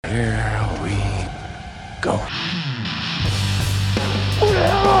Here we go. Who the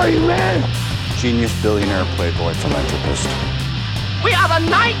hell are you, man? Genius, billionaire, playboy, philanthropist. We are the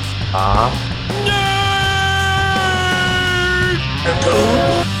knights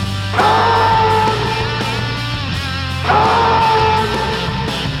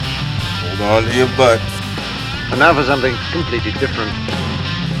Hold on to your butts. And now for something completely different.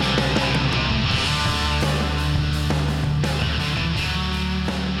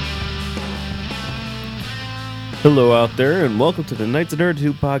 Hello out there, and welcome to the Knights of Nerd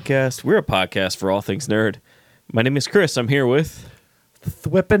 2 podcast. We're a podcast for all things nerd. My name is Chris. I'm here with...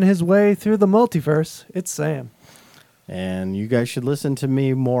 Thwipping his way through the multiverse, it's Sam. And you guys should listen to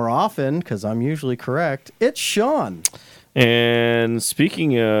me more often, because I'm usually correct. It's Sean. And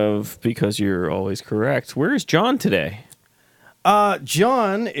speaking of, because you're always correct, where is John today?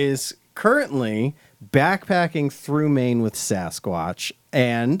 John is currently backpacking through Maine with Sasquatch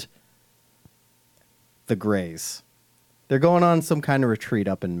and the Greys. They're going on some kind of retreat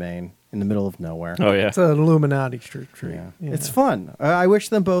up in Maine, in the middle of nowhere. Oh, yeah. It's an Illuminati tree. Yeah. It's fun. I wish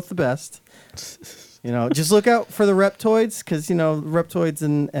them both the best. You know, just look out for the Reptoids, because, you know, the Reptoids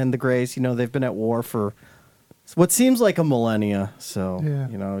and the Greys, you know, they've been at war for what seems like a millennia. So, Yeah.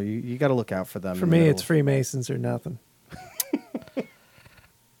 you know, you got to look out for them. For me, it's Freemasons or nothing.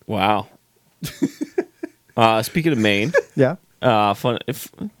 Wow. Speaking of Maine, Yeah. fun. If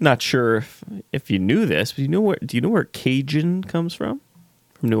not sure if you knew this, but do you know where Cajun comes from?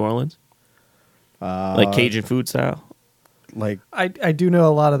 From New Orleans? Like Cajun food style? Like, I do know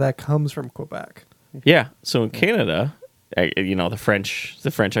a lot of that comes from Quebec. Yeah. So in Canada, you know, the French,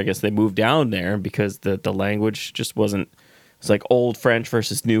 I guess they moved down there because the language just wasn't. It's like old French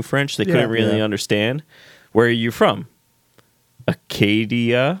versus new French. They couldn't really understand. Where are you from?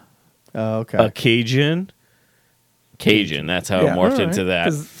 Acadia. oh, okay. Cajun. That's how it Yeah. morphed All right. into that.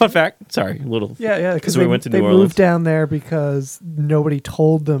 'Cause- Fun fact. Sorry, a little. Yeah, because we went to they New Orleans. moved down there because nobody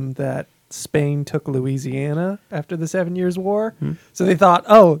told them that Spain took Louisiana after the 7 Years' War. So they thought,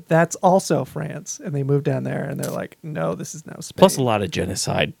 oh, that's also France. And they moved down there, and they're like, no, this is now Spain. Plus a lot of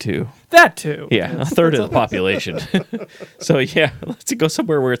genocide too. That too. Yeah, a third of the population. So yeah, let's go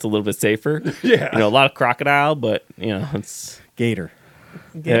somewhere where it's a little bit safer. Yeah. You know, a lot of crocodile, but you know, it's Gator.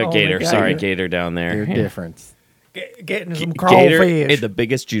 gator. my Sorry, God. gator down there. They're Yeah. different. Getting some Gator crawfish. is the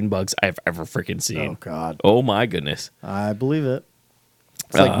biggest June bugs I've ever freaking seen. Oh, God. Oh my goodness. I believe it.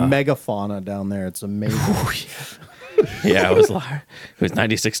 It's like megafauna down there. It's amazing. Yeah, it was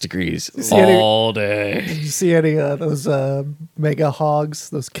 96 degrees see any- all day. Did you see any of those mega hogs,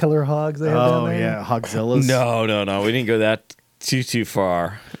 those killer hogs they have down Oh, there? yeah. Hogzillas. No. We didn't go that too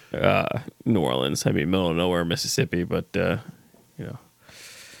far. New Orleans. I mean, middle of nowhere, Mississippi, but you know,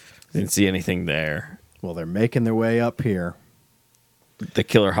 didn't see anything there. Well, they're making their way up here. The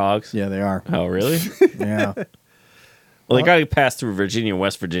killer hogs. Yeah, they are. Oh, really? Yeah. Well, they got to pass through Virginia,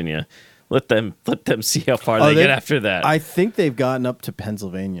 West Virginia. Let them see how far they get after that. I think they've gotten up to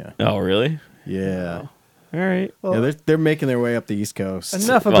Pennsylvania. Oh, really? Yeah. All right. Well, Yeah, they're making their way up the East Coast.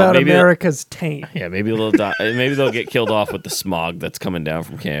 enough Well, about maybe America's taint. Yeah, maybe they'll die. Maybe they'll get killed off with the smog that's coming down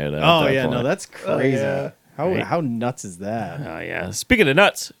from Canada. at Oh, that yeah. point. No, that's crazy. yeah. Right. How nuts is that? Oh, yeah. Speaking of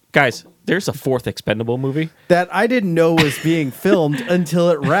nuts, guys, there's a fourth Expendable movie. That I didn't know was being filmed until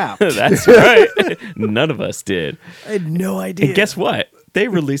it wrapped. That's right. None of us did. I had no idea. And guess what? They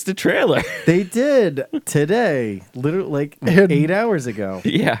released a trailer. They did today, literally like 8 hours ago.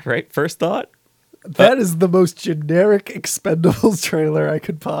 Yeah, right? First thought? That is the most generic Expendables trailer I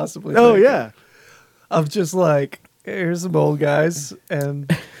could possibly Oh, think yeah. of just like, here's some old guys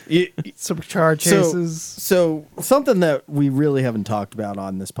and some car chases. So something that we really haven't talked about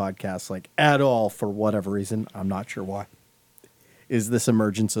on this podcast, like at all, for whatever reason, I'm not sure why, is this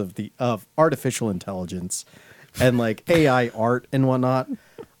emergence of artificial intelligence and like AI art and whatnot.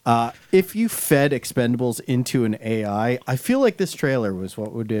 If you fed Expendables into an AI, I feel like this trailer was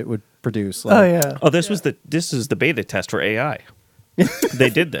what it would produce. Like, Oh, yeah. Oh, this is the beta test for AI. They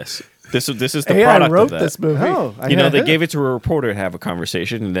did this. This is the AI product wrote of that. this movie. Oh, You know, they gave it to a reporter to have a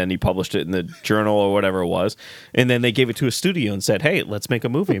conversation, and then he published it in the journal or whatever it was. And then they gave it to a studio and said, hey, let's make a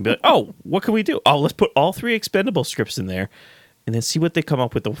movie. And be like, oh, what can we do? Oh, let's put all 3 Expendable scripts in there, and then see what they come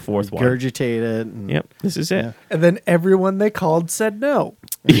up with the 4th one. regurgitate it. And, Yep, this is it. And then everyone they called said no.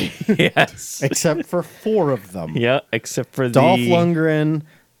 Yes. Except for 4 of them. Yeah, except for Dolph the... Lundgren,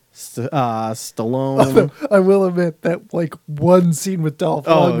 Stallone. I will admit that like one scene with Dolph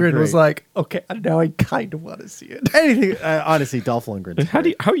Oh, Lundgren was great. like, okay, now I kind of want to see it. Anything, honestly, Dolph Lundgren.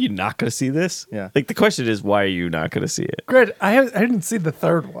 How are you not going to see this? Yeah. Like, the question is, why are you not going to see it? Granted, I didn't see the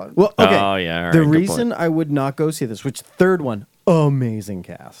third one. Well, okay. Oh, yeah, all right, the good reason point. I would not go see this, which third one, amazing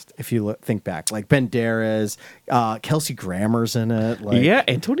cast. If you think back, like Banderas, Kelsey Grammer's in it. Like, Yeah,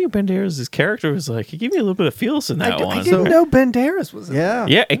 Antonio Banderas' character was like, he gave me a little bit of feels in that one. I didn't know Banderas was in yeah,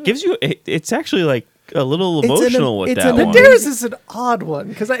 Yeah, it gives you. It's actually like a little It's emotional with it's that an one. Banderas is an odd one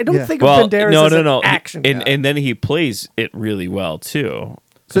because I don't Yeah. think Well, of Banderas no, as no, an no. action and guy. and then he plays it really well too.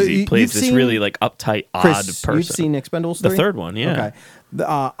 So Because he plays you've this seen- really like uptight, odd Chris, person. you've seen Expendables 3? The third one, yeah.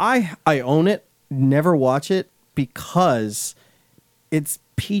 Okay. I own it. Never watch it because it's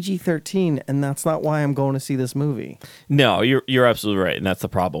PG-13, and that's not why I'm going to see this movie. No, you're absolutely right, and that's the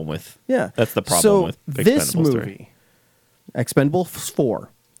problem with. Yeah, That's the problem so with this Expendables 3. movie, Expendables 4.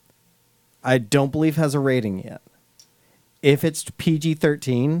 I don't believe has a rating yet. If it's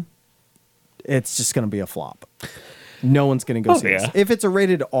PG-13, it's just going to be a flop. No one's going to go see yeah. this. If it's a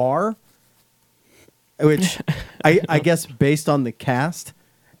rated R, which I guess based on the cast,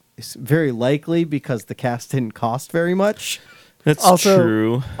 it's very likely because the cast didn't cost very much. That's Also-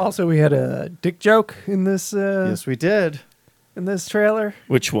 true. Also, we had a dick joke in this Yes, we did. in this trailer.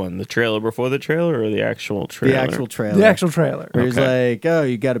 Which one? The trailer before the trailer, or the actual trailer? The actual trailer. The actual trailer. Where he's Okay. like, "Oh,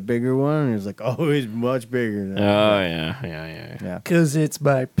 you got a bigger one?" And he's like, "Oh, he's much bigger." Than Oh yeah. yeah. Because it's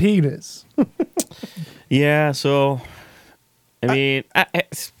my penis. Yeah. So, I mean,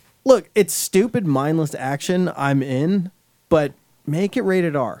 Look, it's stupid, mindless action. I'm in, but make it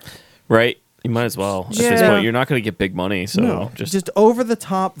rated R. right? You might as well. At this Yeah. point, you're not going to get big money, so Just over the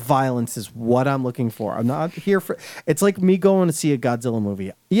top violence is what I'm looking for. I'm not here for. It's like me going to see a Godzilla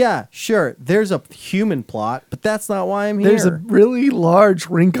movie. Yeah, sure. There's a human plot, but that's not why I'm here. There's a really large,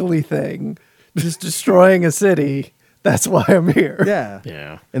 wrinkly thing just destroying a city. That's why I'm here. yeah.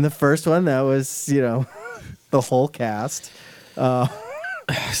 yeah. In the first one, that was the whole cast. The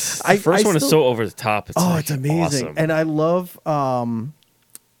first one is so over the top. It's like It's amazing, awesome. and I love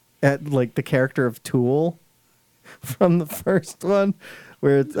like the character of Tool from the first one,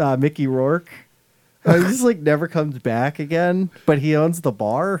 where it's Mickey Rourke. He just like never comes back again, but he owns the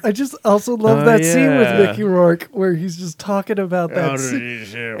bar. I just also love Oh, that scene with yeah. Mickey Rourke where he's just talking about that.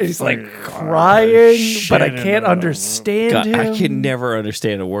 And he's like Oh, crying, but I can't understand God, him. I can never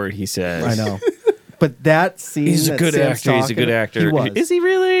understand a word he says. I know, but that scene. He's a that good Sam's actor. He's a talking- good actor. He was. Is he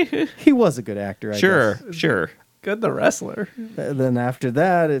really? He was a good actor. I Sure, guess. sure. Good, the wrestler. And then after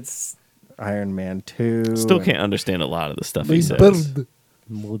that, it's Iron Man 2. Still can't understand a lot of the stuff he He's says. build-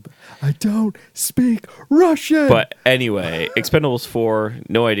 I don't speak Russian. But anyway, Expendables 4,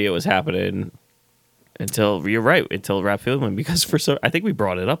 no idea what was happening until, you're right, until Rap Fieldman, because I think we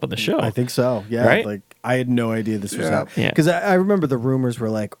brought it up on the show. I think so. Yeah. Right? Like I had no idea this was Yeah. happening. Yeah. Because I remember the rumors were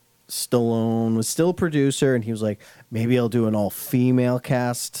like Stallone was still a producer, and he was like, maybe I'll do an all-female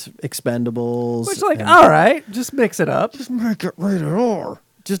cast Expendables. Which, like, and all right, just mix it up. just make it rated R.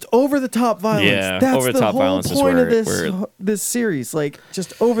 Just over the top violence. Yeah, That's the over-the-top whole violence is point where- of where- this series. Like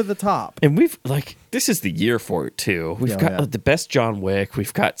just over the top. And we've, like, this is the year for it, too. We've Yeah, got yeah. the best John Wick.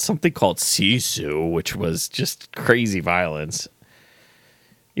 We've got something called Sisu, which was just crazy violence.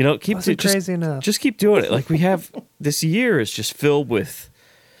 You know, Wasn't crazy enough. Just keep doing it. Like, we have, this year is just filled with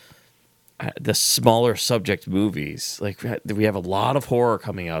the smaller subject movies. Like, we have a lot of horror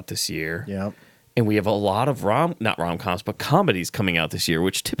coming out this year. Yeah. And we have a lot of not rom-coms, but comedies coming out this year,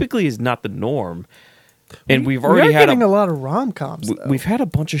 which typically is not the norm. And we've already we are had getting a lot of rom coms. we've had a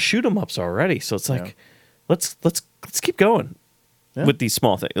bunch of shoot 'em ups already. So it's like, Yeah. let's keep going Yeah. with these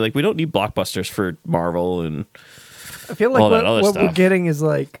small things. Like, we don't need blockbusters for Marvel and I feel like all that other what we're stuff. getting is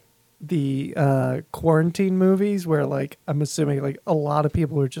like the quarantine movies where like I'm assuming like a lot of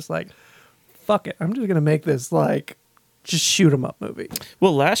people are just like, fuck it, I'm just gonna make this like just shoot 'em up movie.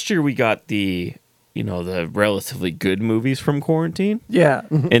 well, last year we got the relatively good movies from quarantine, Yeah,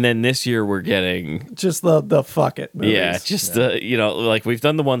 and then this year we're getting just the fuck it movies. yeah, just like we've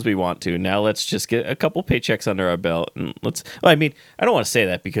done the ones we want to. Now let's just get a couple paychecks under our belt and let's. Well, I mean, I don't want to say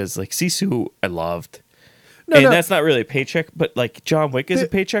that because like Sisu, I loved. And that's not really a paycheck, but like John Wick is a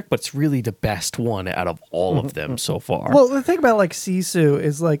paycheck, but it's really the best one out of all of them so far. Well, the thing about like Sisu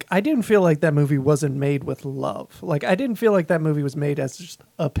is like I didn't feel like that movie wasn't made with love. Like I didn't feel like that movie was made as just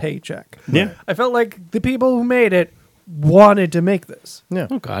a paycheck. Yeah. I felt like the people who made it wanted to make this. Yeah.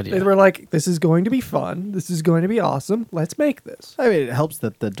 Oh God, yeah. They were like, "This is going to be fun. This is going to be awesome. Let's make this." I mean, it helps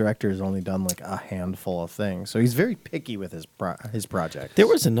that the director has only done like a handful of things, so he's very picky with his project. There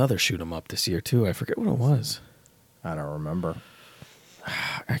was another shoot 'em up this year too. I forget what it was. I don't remember.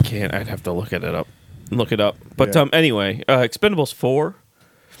 I can't. I'd have to look it up. But Yeah. anyway, Expendables 4.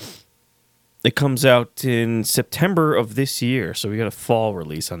 It comes out in September of this year, so we got a fall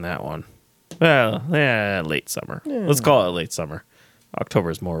release on that one. Well, late summer. Let's call it late summer. October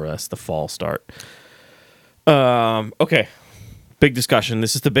is more or less the fall start. Okay. big discussion.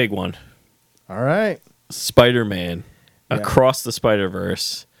 This is the big one. All right. Spider-Man Across the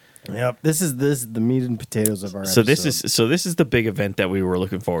Spider-Verse. Yep. This is the meat and potatoes of our So episode. this is the big event that we were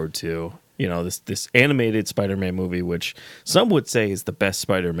looking forward to. You know, this animated Spider-Man movie, which some would say is the best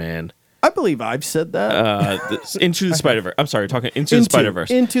Spider-Man. I believe I've said that. Into the Spider-Verse. I'm sorry, talking Into the Spider-Verse.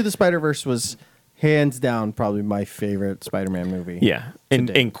 Into the Spider-Verse was hands down probably my favorite Spider-Man movie. Yeah, and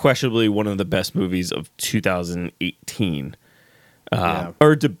today. questionably one of the best movies of 2018, Yeah.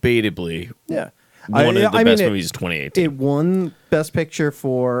 or debatably Yeah. one of the I best mean, movies of 2018. It won Best Picture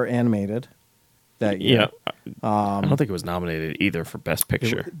for animated that year. Yeah, I don't think it was nominated either for Best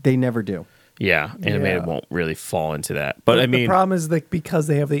Picture. They never do. Yeah, animated Yeah. won't really fall into that. But I mean, the problem is that because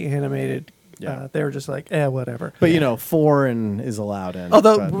they have the animated, Yeah. they were just like, whatever. But foreign is allowed in.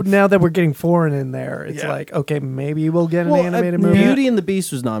 Although but- now that we're getting foreign in there, it's Yeah. like, okay, maybe we'll get an animated Beauty movie. Beauty and the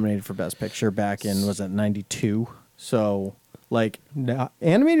Beast was nominated for Best Picture back in was it 92. So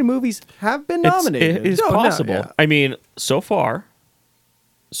animated movies have been nominated. it is No, no, possible. yeah. I mean, so far,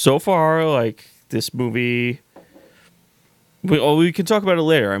 like this movie. We can talk about it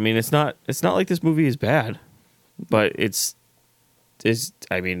later. I mean, it's not like this movie is bad, but it's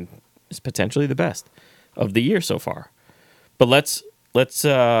potentially the best of the year so far. But let's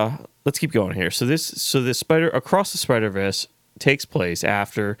keep going here. So this Across the Spider-Verse takes place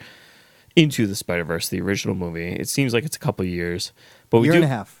after Into the Spider-Verse, the original movie. It seems like it's a couple years, but we Year do and a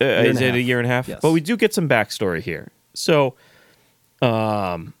half. Year and is a it a half. year and a half? Yes. But we do get some backstory here. So,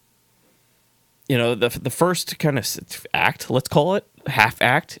 the first kind of act, let's call it half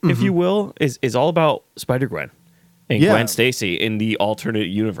act, if you will, is all about Spider-Gwen and Yeah. Gwen Stacy in the alternate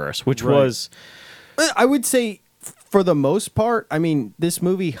universe, which Right. was I would say, for the most part, I mean, this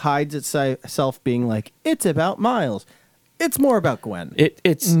movie hides itself being like, it's about Miles. It's more about Gwen.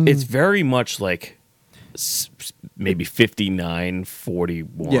 it's very much like maybe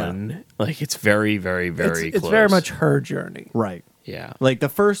 59-41. Like it's very, very, very It's close. very much her journey. Right. Yeah. Like the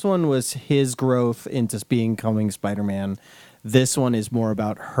first one was his growth into becoming Spider-Man. This one is more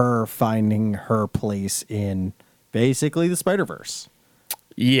about her finding her place in basically the Spider-Verse.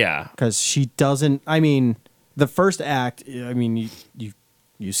 Yeah. Because she doesn't. I mean, the first act. I mean,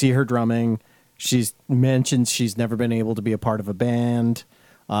 you see her drumming. She's mentioned she's never been able to be a part of a band,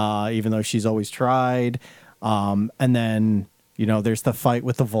 even though she's always tried. And then there's the fight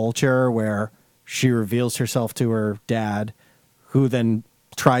with the Vulture where she reveals herself to her dad, who then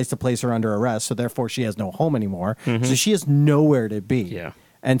tries to place her under arrest. So therefore, she has no home anymore. So she has nowhere to be. Yeah.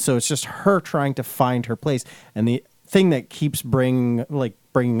 And so it's just her trying to find her place. And the thing that keeps bringing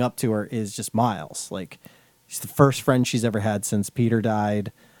up to her is just Miles. Like, he's the first friend she's ever had since Peter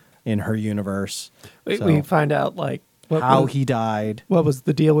died in her universe. So, We find out like how he died. what was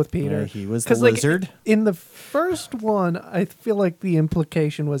the deal with Peter. Yeah, he was the 'Cause, like, lizard. in the first one, I feel like the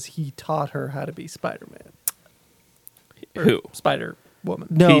implication was he taught her how to be Spider-Man. Or Who? Spider-Woman.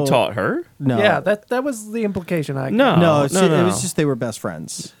 No, He taught her? No, Yeah, that was the implication I No. got. no, no. it was just they were best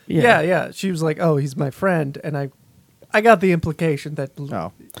friends. Yeah. She was like, "Oh, he's my friend," and I got the implication that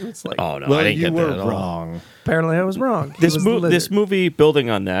Oh. it's like, Oh no, Well, I didn't you get were that at all. wrong. apparently I was wrong. He This was the this lizard. movie, building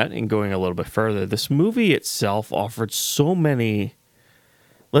on that and going a little bit further, this movie itself offered so many,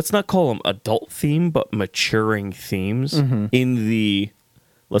 let's not call them adult theme, but maturing themes in the,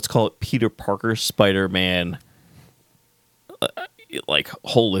 let's call it Peter Parker Spider-Man, like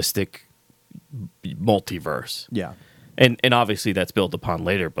holistic multiverse. Yeah. And obviously that's built upon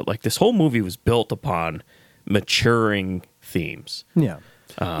later, but like this whole movie was built upon maturing themes. Yeah.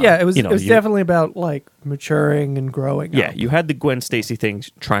 Yeah, it was. you know, It was you- definitely about like maturing and growing. Yeah, up. you had the Gwen Stacy thing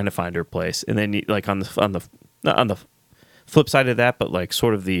trying to find her place, and then like on the not on the flip side of that, but like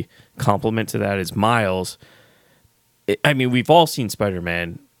sort of the complement to that is Miles. I mean, we've all seen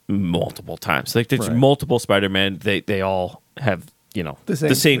Spider-Man multiple times. Like there's Right. multiple Spider-Man. They all have The the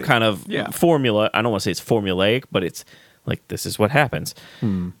same same thing. kind of Yeah. formula. I don't want to say it's formulaic, but it's like this is what happens,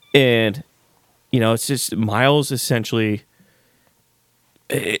 and it's just Miles essentially.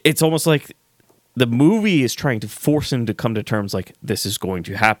 It's almost like the movie is trying to force him to come to terms like this is going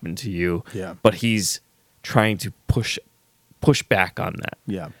to happen to you. Yeah. But he's trying to push back on that.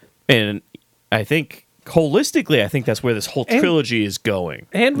 Yeah. And I think holistically, I think that's where this whole And- trilogy is going.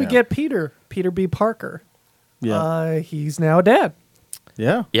 And we Yeah. get Peter B. Parker. Yeah. He's now a dad.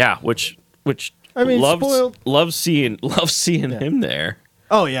 Yeah. Yeah, which I mean, spoiled. loves seeing him there.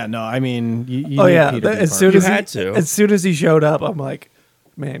 Oh yeah. No, I mean, you Oh need yeah, Peter to be as part soon of as You he, had to. as soon as he showed up, I'm like,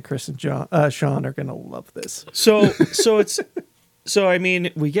 man, Chris and Sean are gonna love this. So I mean,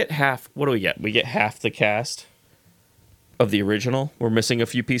 we get half. What do we get? We get half the cast of the original? We're missing a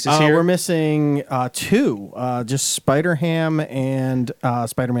few pieces We're here. missing two, just Spider-Ham and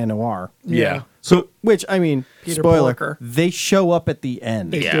Spider-Man Noir. Yeah. So, which I mean, Peter spoiler, Porker. they show up at the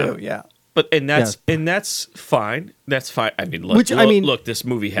end. They Yeah. do, yeah. But that's Yes. fine. That's fine. I mean, look, Which, I mean- look, this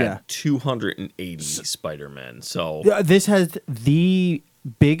movie had Yeah. 280 Spider-Men. So This has the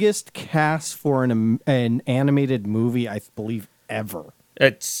biggest cast for an animated movie, I believe, ever.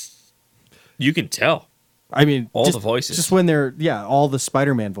 it's you can tell. I mean, All just, the voices. Just when they're, all the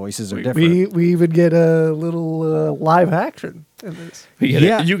Spider-Man voices are different. We even get a little live action in this.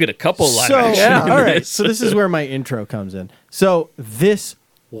 You get a couple live So, action. Yeah. in all right. this. So this is where my intro comes in. So this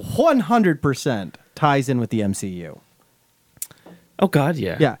 100% ties in with the MCU. Oh God,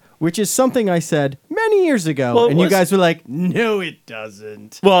 yeah. Yeah, which is something I said many years ago, Well, it and you was- guys were like, "No, it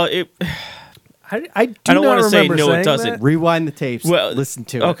doesn't." Well, I do I don't want wanna to say remember no, it saying doesn't. that. Rewind the tapes. well, listen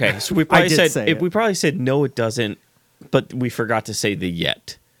to it. Okay, so we I probably did said say it. we probably said no, it doesn't, but we forgot to say the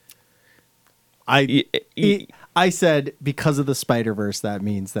yet. I said because of the Spider-Verse, that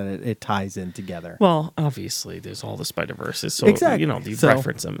means that it ties in together. Well, obviously, there's all the Spider Verses, so Exactly. you know you So,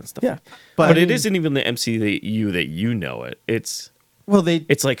 reference them and stuff. yeah. but, But I it mean- isn't even the MCU that you know it. Well, they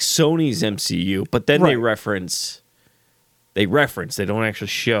It's like Sony's MCU, but then they Right. reference. They don't actually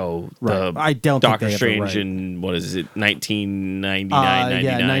show Right. the I don't think Doctor they have the Strange right. in what is it 1999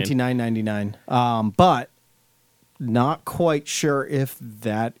 yeah, 1999. But not quite sure if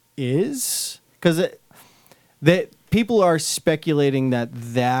that is because that people are speculating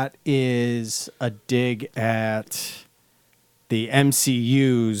that is a dig at the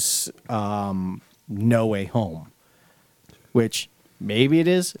MCU's No Way Home, which maybe it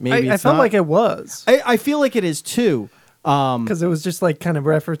is. Maybe I it's felt not. like it was. I feel like it is too. Because it was just like kind of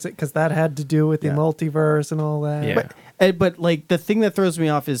reference it because that had to do with the Yeah. multiverse and all that. Yeah. But like the thing that throws me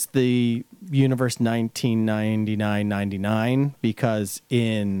off is the universe 1999 because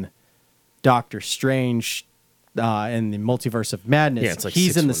in Doctor Strange and the Multiverse of Madness, Yeah, it's like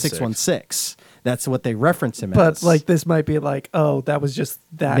he's in the 616. 616. That's what they reference him But as. like this might be like, oh, that was just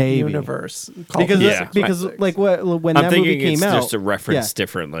that Maybe. universe. called because the Yeah. because 616. like when I'm that thinking movie came it's out, just a reference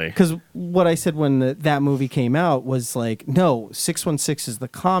differently. Because what I said when that movie came out was like, no, 616 is the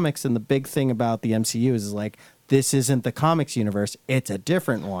comics, and the big thing about the MCU is like, this isn't the comics universe, it's a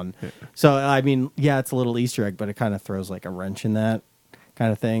different one. So, I mean, yeah, it's a little Easter egg, but it kind of throws like a wrench in that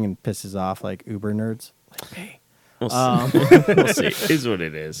kind of thing and pisses off like uber nerds. We'll see. We'll see. It is what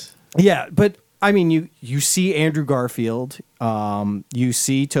it is. Yeah, but I mean, you see Andrew Garfield, you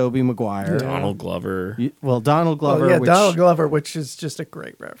see Tobey Maguire. Donald Glover. Donald Glover. Oh, yeah, which, Donald Glover, which is just a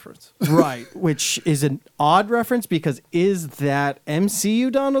great reference. Right, which is an odd reference because is that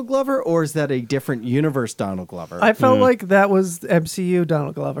MCU Donald Glover or is that a different universe Donald Glover? I felt like that was MCU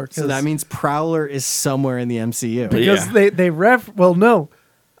Donald Glover. so that means Prowler is somewhere in the MCU. because Yeah. they well no.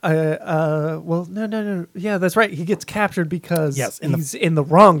 No. Yeah, that's right. He gets captured because Yes, in the- he's in the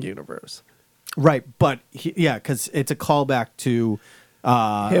wrong universe. Right, but because it's a callback to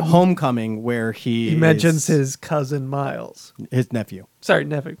Him. Homecoming where he Mentions is his cousin Miles. his nephew. Sorry,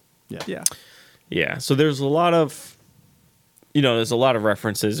 nephew. Yeah. Yeah. Yeah. So there's a lot of, there's a lot of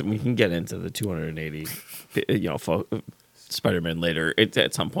references, and we can get into the 280, Spider-Man later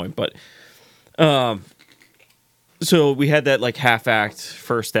at some point. But, so we had that like half act,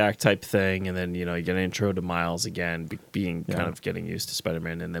 first act type thing, and then you get an intro to Miles again, being kind of getting used to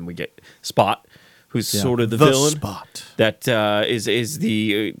Spider-Man, and then we get Spot, who's sort of the villain. Spot. That is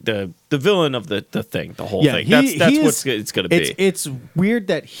the villain of the thing, the whole Yeah, thing. he That's is- what it's going to be. It's weird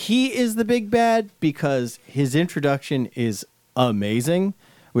that he is the big bad because his introduction is amazing,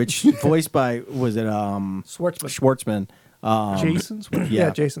 which voiced by was it Schwartzman. Schwartzman, Jason? yeah.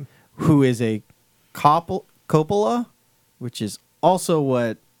 Jason. who is a Coppola, which is also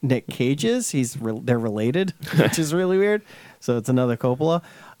what Nick Cage is. They're related, which is really weird. So it's another Coppola.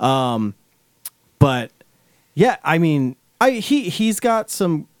 But yeah, I mean, he's got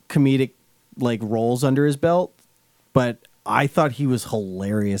some comedic like roles under his belt, but I thought he was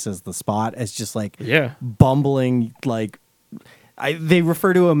hilarious as the Spot, as just like bumbling like. They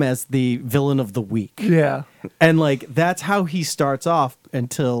refer to him as the villain of the week. Yeah. And like that's how he starts off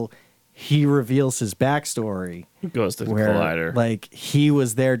until he reveals his backstory. Goes to the Where Collider. like he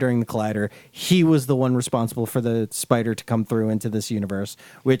was there during the Collider. He was the one responsible for the spider to come through into this universe,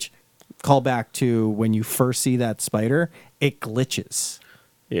 which call back to when you first see that spider, it glitches.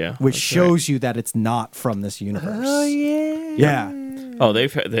 Yeah. Which that's shows you that it's not from this universe. Oh, yeah. Yeah. Oh,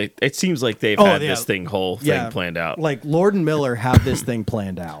 it seems like they've Oh, had yeah. this whole thing planned out. Like Lord and Miller have this thing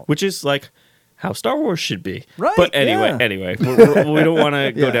planned out. Which is like, how Star Wars should be. Right, But anyway, yeah. anyway, we don't want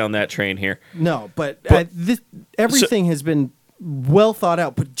to go Yeah. down that train here. No, but But- everything has been well thought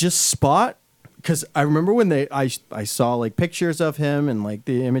out. But just Spot, because I remember when I saw like pictures of him and like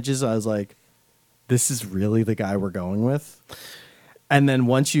the images, I was like, this is really the guy we're going with. And then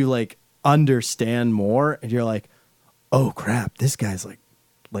once you like understand more, and you're like, oh crap, this guy's like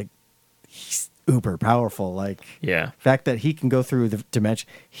he's uber powerful. Like, Yeah. fact that he can go through the dimension.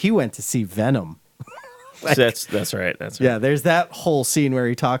 He went to see Venom. Like, that's right. That's right. yeah, there's that whole scene where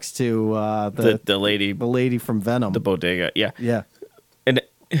he talks to The lady, the lady from Venom. the bodega. Yeah. Yeah. And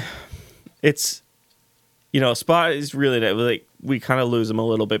it's, Spot is really like we kind of lose him a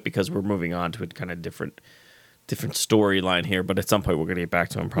little bit because we're moving on to a kind of different storyline here. But at some point we're going to get back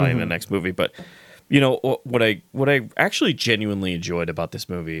to him probably in the next movie. But what I actually genuinely enjoyed about this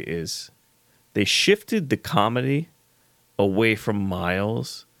movie is they shifted the comedy away from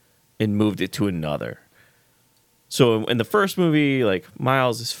Miles and moved it to another. So in the first movie, like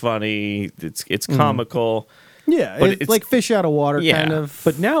Miles is funny, it's comical. Yeah, But it's it's- like fish out of water kind of.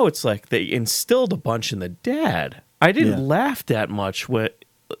 But now it's like they instilled a bunch in the dad. I didn't Yeah. laugh that much when.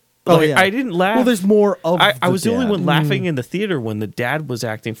 Oh, Like, yeah. I didn't laugh. Well, there's more of I was the only dad. one laughing in the theater when the dad was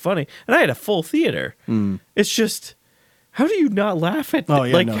acting funny, and I had a full theater. It's just, how do you not laugh at? Oh,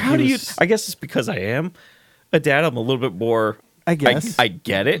 yeah, like, no, how he do you? was- I guess it's because I am a dad. I'm a little bit more. I guess. I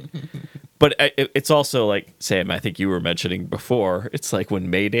get it, but it's also like Sam. I think you were mentioning before. It's like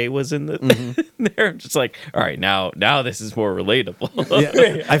when Mayday was in the there. I'm just like, all right, now this is more relatable.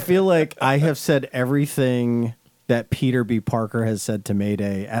 Yeah, I feel like I have said everything that Peter B. Parker has said to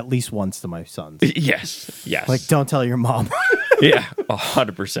Mayday at least once to my sons. Yes. Like, don't tell your mom. Yeah,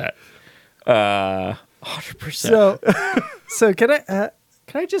 100%. 100%. So can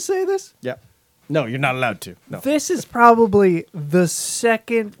I just say this? Yeah. No, you're not allowed to. No. This is probably the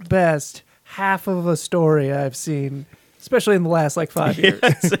second best half of a story I've seen, especially in the last like 5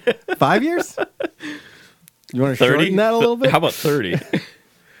 years. 5 years? You want to 30? shorten that a little bit? How about 30?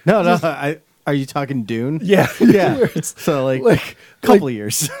 No. Are you talking Dune? Yeah, Yeah. So like a couple of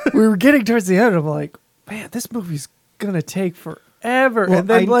years. we were getting towards the end. I'm like, man, this movie's gonna take forever. Well, and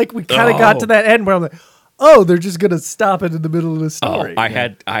then I- we kind of got to that end where I'm like, oh, they're just gonna stop it in the middle of the story. I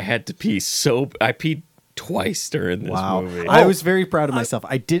had to pee I peed twice during this Wow. movie. I was very proud of myself.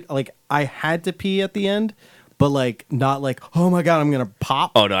 I had to pee at the end, but like not like, oh my god, I'm gonna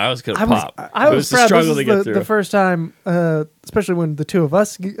pop. Oh no, I was gonna I was, pop. I It was the proud. struggle This to is get through. the first time, especially when the two of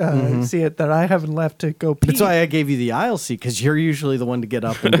us see it, that I haven't left to go pee. That's why I gave you the aisle seat, because you're usually the one to get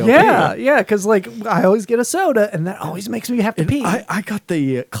up and go. yeah, pee. yeah, because like I always get a soda, and that always makes me have to pee. I got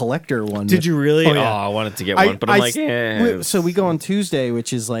the collector one. Did you really? Oh, Oh, yeah. I wanted to get one, but I'm like, So we go on Tuesday,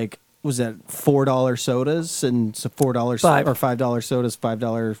 which is like, was that $4 sodas and so $4 Five. or $5 sodas,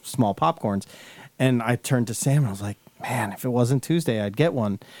 $5 small popcorns, and I turned to Sam and I was like, man, if it wasn't Tuesday, I'd get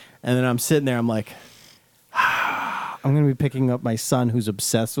one. And then I'm sitting there, I'm like, I'm gonna be picking up my son who's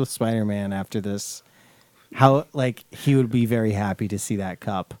obsessed with Spider-Man after this. How like he would be very happy to see that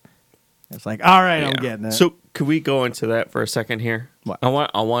cup. It's like, all right, I'm getting it. So could we go into that for a second here? What? I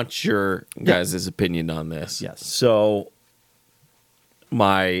want your guys' opinion on this. Yes. So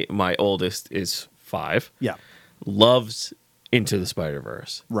my oldest is 5. yeah, Loves Into the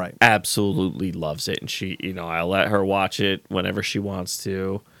Spider-Verse. right. Absolutely loves it, and she, I let her watch it whenever she wants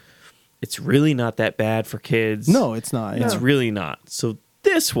to. It's really not that bad for kids. No, it's not. It's Yeah. really not. So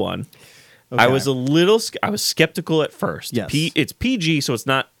this one, Okay. I was I was skeptical at first. Yes. It's PG, so it's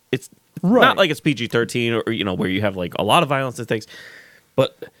not Right. not like it's PG-13 or where you have like a lot of violence and things.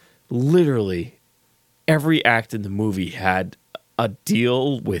 But literally every act in the movie had a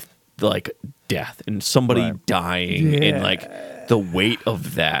deal with like death and somebody Right. dying and Yeah. like the weight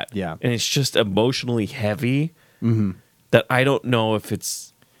of that. Yeah. And it's just emotionally heavy that I don't know if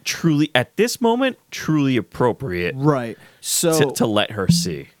it's truly at this moment truly appropriate Right. So to let her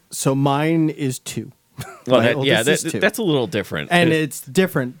see. So mine is 2. Well, My oldest is 2. that's a little different. And it's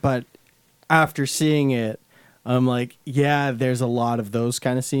different, but after seeing it, I'm like, yeah, there's a lot of those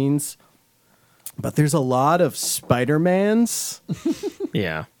kind of scenes, but there's a lot of Spider-Mans,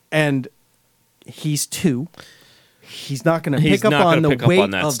 yeah. and he's 2. He's not going to He's pick up not on gonna the pick up weight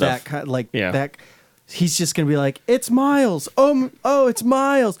on that of stuff. that kind, like Yeah. that. He's just going to be like, it's Miles. Oh, it's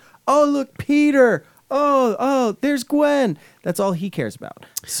Miles. Oh, look, Peter. Oh, there's Gwen. That's all he cares about.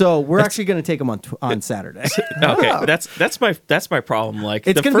 So we're actually going to take him on Saturday. Okay, that's my problem. Like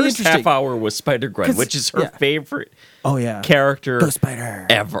It's the gonna be first interesting. half hour was Spider-Gwen, 'Cause- which is her yeah. favorite Oh yeah, character Go Spider.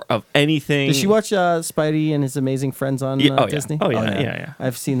 ever of anything. Did she watch Spidey and His Amazing Friends on Yeah, oh, yeah. Disney? Oh, yeah, yeah.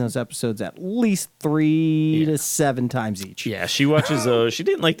 I've seen those episodes at least 3 to 7 times each. Yeah, she watches. She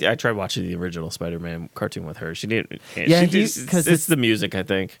didn't like. I tried watching the original Spider-Man cartoon with her. She didn't. Yeah, she he's- just, 'cause it's the music, I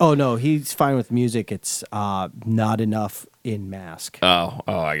think. Oh no, he's fine with music. It's not enough in mask. Oh,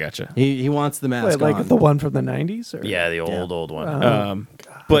 I gotcha. He wants the mask Wait, like on. the one from the 90s? Or? Yeah, the old one. Oh.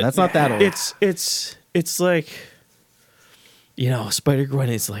 But That's not that old. It's like, Spider-Gwen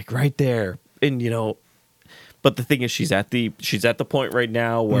is like right there, and but the thing is, she's at the point right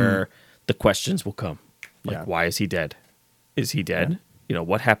now where the questions will come, like, Yeah. why is he dead? Is he dead?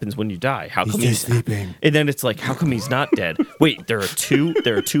 What happens when you die? How come just sleeping. And then it's like, how come he's not dead? Wait, there are two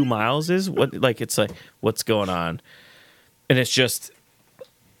Mileses? What? Like, it's like, what's going on? And it's just,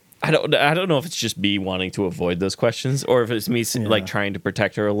 I don't know if it's just me wanting to avoid those questions, or if it's me like trying to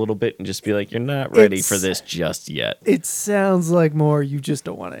protect her a little bit and just be like, you're not ready for this just yet. It sounds like more you just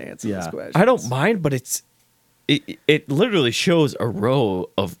don't want to answer this question. I don't mind, but it literally shows a row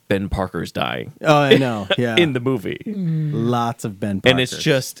of Ben Parkers dying Oh, I know. Yeah, in the movie, lots of Ben Parkers. and it's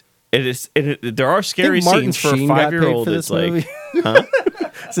just there are scary Martin scenes for a Sheen got paid 5-year-old. for It's this like, movie?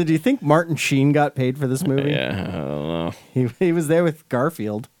 So do you think Martin Sheen got paid for this movie? yeah, I don't know, He was there with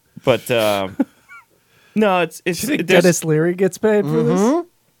Garfield. but no, it's You think there's, Dennis Leary gets paid for this?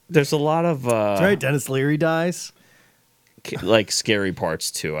 there's a lot of That's right. Dennis Leary dies. like scary parts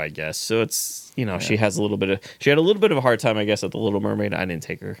too, I guess. So it's she had a little bit of a hard time, I guess, at the Little Mermaid. I didn't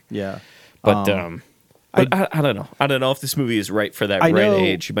take her, Yeah. but I don't know. I don't know if this movie is right for that right know-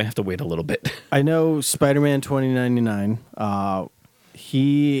 age. You might have to wait a little bit. I know Spider-Man 2099.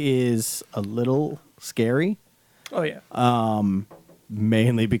 He is a little scary, Oh, yeah.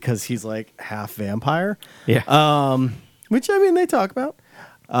 mainly because he's like half vampire. Yeah. Which I mean they talk about,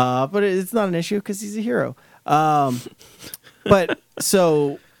 but it's not an issue because he's a hero. But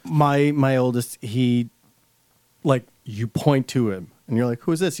so my oldest, he like you point to him and you're like,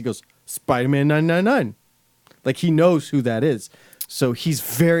 who is this? He goes, Spider-Man 999. Like he knows who that is. So he's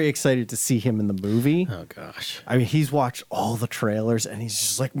very excited to see him in the movie. Oh gosh. I mean, he's watched all the trailers and he's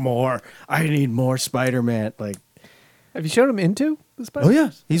just like, more. I need more Spider-Man. Like, Have you shown him into the Spider? oh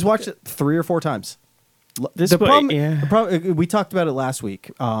yeah, he's watched it 3 or 4 times. This boy- yeah. the problem, we talked about it last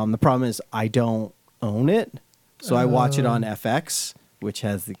week. The problem is I don't own it, so I watch it on FX, which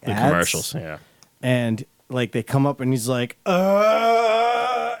has the ads, Commercials. Yeah. and like they come up and he's like, and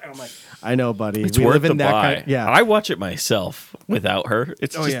I'm like, I know, buddy. It's we worth live in the that buy. kind. Yeah. I watch it myself without her.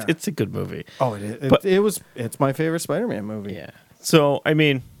 It's Oh, just yeah. it's a good movie. oh, it is. But- It's my favorite Spider-Man movie. Yeah. So I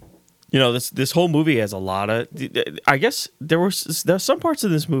mean, this whole movie has a lot of. I guess there's some parts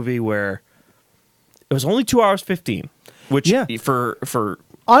of this movie where it was only 2 hours 15, which Yeah. for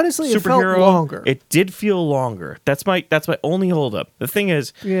Honestly, it felt superhero longer. It did feel longer. That's my only holdup. The thing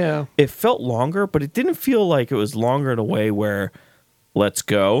is, Yeah. it felt longer, but it didn't feel like it was longer in a way where let's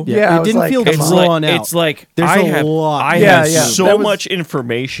go. Yeah, I it was didn't like, feel come It's on. drawn like out. it's like There's I a have lot. I Yeah, have yeah. so That was- much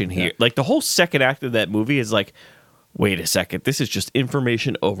information here. Like the whole second act of that movie is like, wait a second, this is just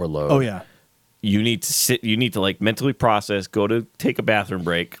information overload. Oh yeah. You need to sit. You need to like mentally process. Go to take a bathroom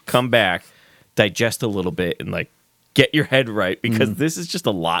break. Come back, digest a little bit, and like get your head right because this is just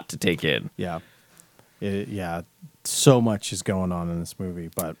a lot to take in. Yeah. Yeah. So much is going on in this movie,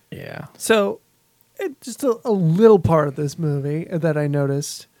 but Yeah. So, just a little part of this movie that I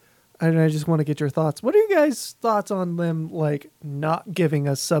noticed, and I just want to get your thoughts. What are you guys' thoughts on them, like, not giving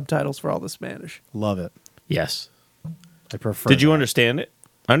us subtitles for all the Spanish? love it. Yes. I prefer. Did you that. understand it?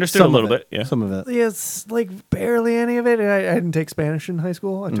 I understood Some a little of it. bit. Yeah. Some of it. It's like barely any of it. I didn't take Spanish in high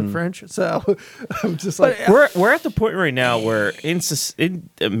school. I took French, so I'm just like, We're at the point right now where in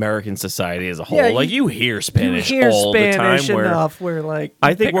American society as a whole, Yeah, like you hear you Spanish hear all Spanish the time. enough where like,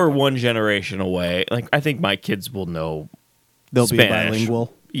 I think pick we're up- one generation away. Like I think my kids will know They'll be Spanish.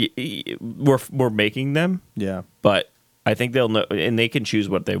 bilingual. We're making them, Yeah. but I think they'll know, and they can choose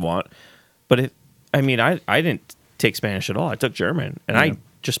what they want. But I didn't take Spanish at all. I took German, and I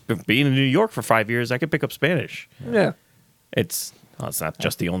just being in New York for 5 years, I could pick up Spanish. Yeah. It's not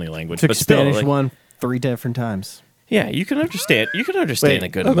just the only language, Took but still, Spanish like, 1 3 different times. yeah, you can understand. You can understand Wait, a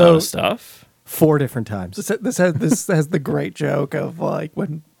good although- amount of stuff. 4 different times. This has the great joke of like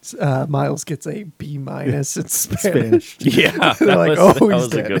when Miles gets a B- in Spanish. Yeah, that They're like, was, "Oh, that he's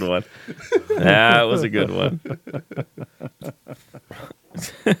was a dead." good one. That was a good one.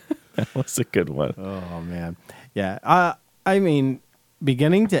 That was a good one. Oh man. Yeah. I mean,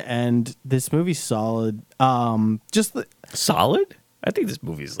 beginning to end, this movie's solid. Just Solid? I think this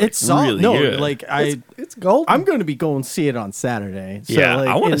movie's like it's solid. really No, good. like It's gold. I'm going to be going to see it on Saturday. So, Yeah, like,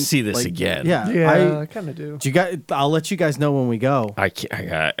 I wanna and, see this like, again. Yeah, yeah, I kind of do. do you guys? I'll let you guys know when we go. I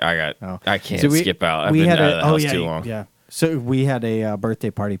can't. Oh. I can't So skip out. I've been out of the house too long. Yeah. So we had a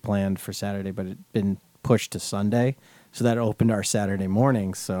birthday party planned for Saturday, but it'd been pushed to Sunday. So that opened our Saturday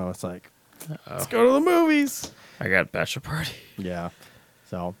morning. So it's like, let's go to the movies. I got a bachelor party. Yeah.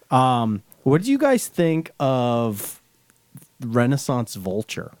 So, what did you guys think of Renaissance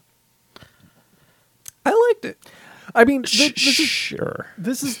Vulture? I liked it. I mean, Sure.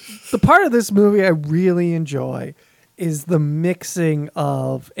 this is the part of this movie I really enjoy is the mixing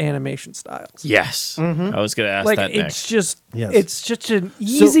of animation styles. Yes. I was gonna ask Like that it's next. just Yes. it's such an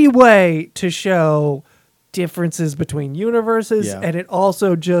easy way to show differences between universes, Yeah. and it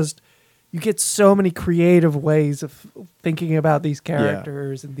also just you get so many creative ways of thinking about these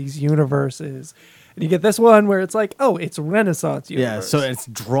characters and these universes. And you get this one where it's like, oh, it's Renaissance universe. Yeah. So it's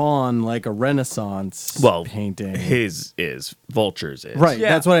drawn like a Renaissance painting. His is Vulture's is Right, Yeah.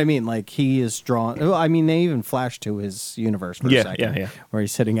 that's what I mean. Like he is drawn. Well, I mean, they even flash to his universe for a Yeah, second, yeah. where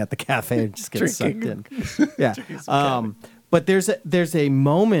he's sitting at the cafe and just gets sucked Drinking. in. Yeah. But there's a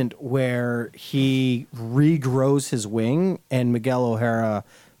moment where he regrows his wing, and Miguel O'Hara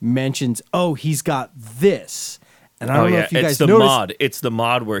mentions, "Oh, he's got this." And I don't know if you guys it's the noticed. mod. It's the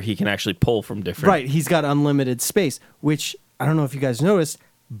mod where he can actually pull from different. Right, he's got unlimited space, which I don't know if you guys noticed.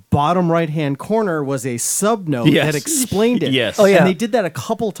 Bottom right-hand corner was a sub-note Yes. that explained it. Yes. Oh, yeah. And they did that a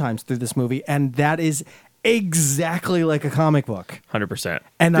couple times through this movie, and that is exactly like a comic book. 100%.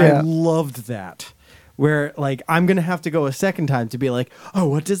 And Yeah. I loved that. Where, like, I'm going to have to go a second time to be like, oh,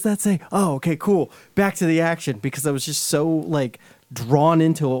 what does that say? Oh, okay, cool. Back to the action. Because I was just so, like, drawn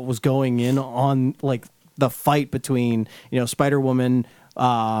into what was going in on, like, the fight between, Spider-Woman,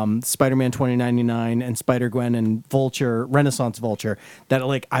 Spider-Man 2099, and Spider-Gwen and Vulture, Renaissance Vulture, that,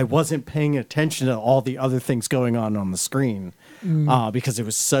 like, I wasn't paying attention to all the other things going on the screen because it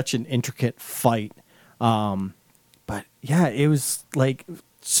was such an intricate fight. But, yeah, it was, like,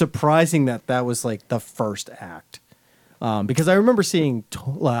 surprising that was, like, the first act. Because I remember seeing,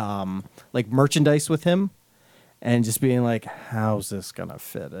 like, merchandise with him, and just being like, how's this going to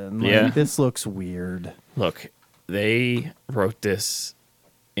fit in? Like, Yeah. this looks weird. Look, they wrote this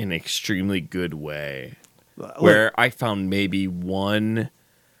in an extremely good way. Where I found maybe one,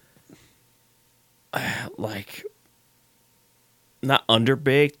 like, not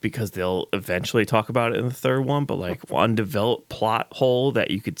underbaked because they'll eventually talk about it in the third one, but like one developed plot hole that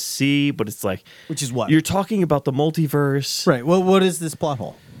you could see, but it's like, Which is what? you're talking about the multiverse. Right. Well, what is this plot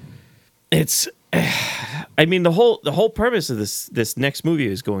hole? It's, I mean, the whole premise of this next movie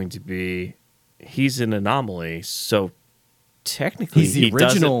is going to be he's an anomaly, so technically He's the he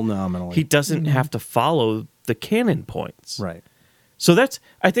original doesn't- anomaly. He doesn't have to follow the canon points, Right. So that's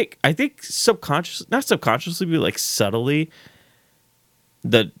I think subconsciously, not subconsciously, but like subtly,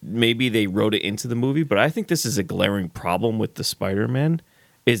 that maybe they wrote it into the movie. But I think this is a glaring problem with the Spider-Man,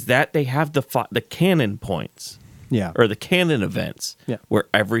 is that they have the canon points. Yeah. Or the canon events, Yeah. where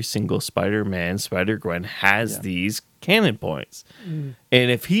every single Spider-Man, Spider-Gwen has these canon points. And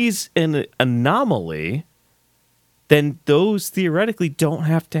if he's an anomaly, then those theoretically don't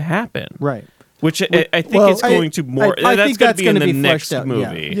have to happen. Right. Which I think well, it's going to more. I that's think going that's to be in gonna the be next fleshed out, yeah.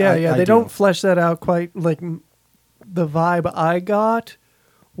 movie. Yeah, I they do. don't flesh that out quite. Like the vibe I got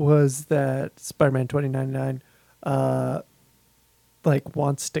was that Spider-Man 2099, like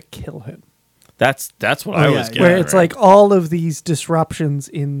wants to kill him. That's what I yeah, was getting. Where it's at. like all of these disruptions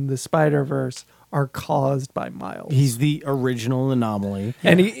in the Spider-Verse are caused by Miles. He's the original anomaly.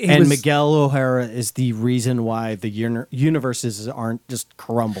 And he and was- Miguel O'Hara is the reason why the universes aren't just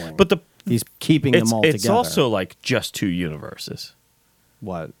crumbling. but he's keeping it's them all it's together. also like just two universes.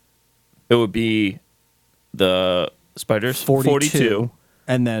 what? It would be the Spiders 42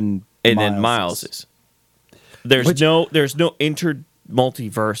 and then then Miles's. There's no inter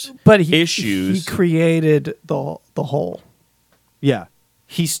multiverse but he issues. He created the whole, Yeah.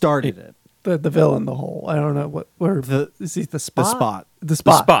 He started it. the villain, the whole. I don't know what where is he the spot? Spot. The the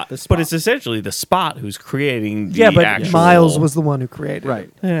spot. spot. The spot. But it's essentially the Spot who's creating the Yeah, but actual... Miles was the one who created Right.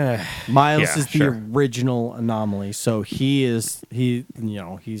 it. Eh, Miles Yeah, is the sure. original anomaly, so he's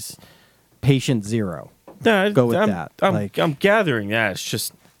patient zero. no, Go with I'm, that. I'm, Like- I'm gathering that. It's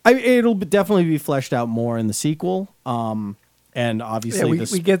just... It'll definitely be fleshed out more in the sequel. And obviously Yeah,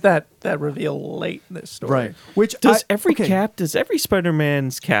 we get that reveal late in this story. right. Which Does okay. does every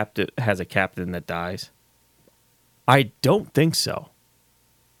Spider-Man's captain has a captain that dies? I don't think so.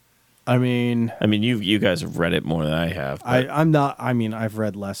 I mean, you guys have read it more than I have. But I'm not. I mean, I've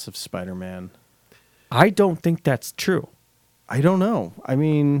read less of Spider-Man. I don't think that's true. I don't know. I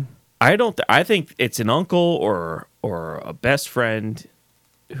mean, I think it's an uncle or a best friend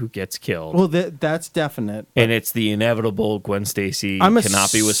who gets killed. well, that's definite. And it's the inevitable Gwen Stacy I'm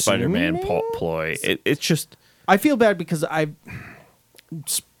cannot be with Spider-Man assuming- ploy. It's just I feel bad because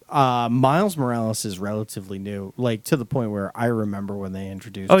Miles Morales is relatively new, like to the point where I remember when they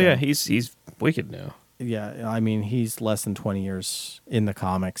introduced. oh him. yeah, he's wicked now. Yeah, I mean, he's less than 20 years in the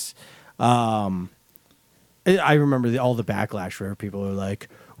comics. I remember all the backlash where people are like,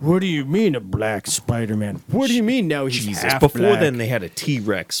 "What do you mean a black Spider-Man? What do you mean now he's Jesus, half before black?" then they had a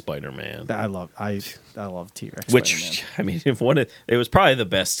T-Rex Spider-Man, I love T-Rex. which Spider-Man. I mean, it was probably the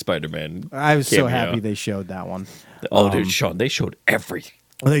best Spider-Man. I was so cameo. happy they showed that one. Oh, dude, Sean, they showed everything.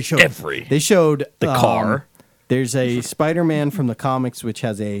 They showed every- They showed The car. There's a Spider-Man from the comics which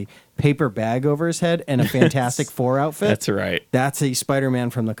has a paper bag over his head and a Fantastic Four outfit. That's right. That's a Spider-Man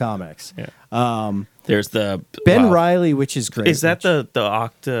from the comics. Yeah. There's the Ben wow. Reilly, which is great. Is that which- the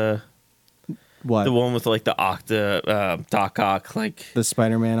Octa? what? The one with like the Octa Doc Ock, like The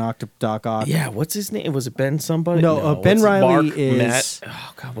Spider-Man Doc Ock? yeah. What's his name? Was it Ben somebody? No, Ben what's- Reilly Mark, is- Matt.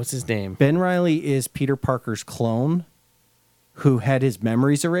 Oh god, what's his name? Ben Reilly is Peter Parker's clone who had his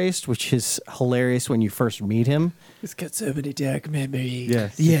memories erased, which is hilarious when you first meet him. He's got so many dark memories.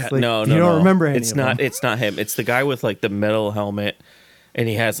 Yes. Yeah, Like, no, you don't remember any It's of not. them. It's not him. It's the guy with like the metal helmet, and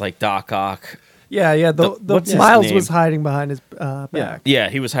he has like Doc Ock. Yeah. The what's his Miles name? was hiding behind his back. Yeah,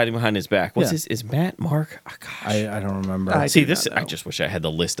 he was hiding behind his back. What's Yeah. his? Is Matt Mark? Oh, gosh. I don't remember. I See do this. not know. I just wish I had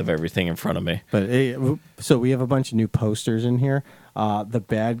the list of everything in front of me. But so we have a bunch of new posters in here. The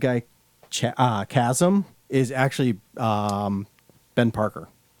bad guy, Chasm, is actually Ben Parker.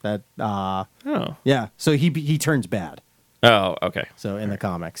 That Oh. yeah. So he turns bad. Oh. Okay. So in the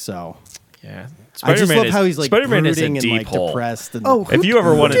comics. So Yeah. I just love is, how he's like Spider-Man is a brooding and deep like hole. depressed. And, Oh, If you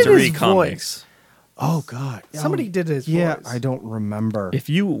ever who wanted did to his read comics, voice? oh god, Somebody did his Yeah, voice. I don't remember. if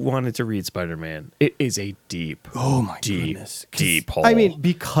you wanted to read Spider-Man, it is a deep, Oh my deep, goodness. 'Cause, deep hole. I mean,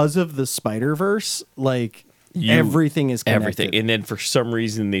 because of the Spider-Verse, like everything is connected. everything, and then for some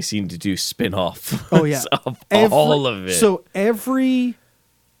reason they seem to do spin-off. Oh yeah, of all of it. So every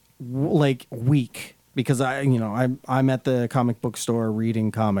like week, because I'm at the comic book store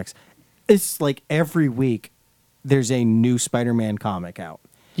reading comics. It's like every week there's a new Spider-Man comic out.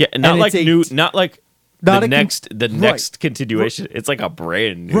 yeah, and not and like it's a- new, not like not the a next, con- the right. next continuation. It's like a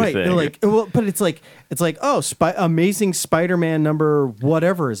brand new Right, thing. they're like, well, but it's like oh, Amazing Spider-Man number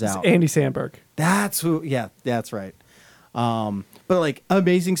whatever is out. Andy Samberg. That's who. Yeah, that's right. But like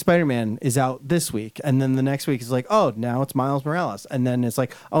Amazing Spider-Man is out this week, and then the next week is like, oh, now it's Miles Morales, and then it's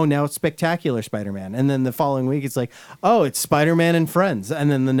like, oh, now it's Spectacular Spider-Man, and then the following week it's like, oh, it's Spider-Man and Friends, and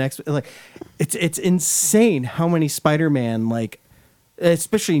then the next like, it's insane how many Spider-Man, like,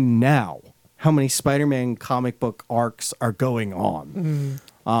 especially now, how many Spider-Man comic book arcs are going on.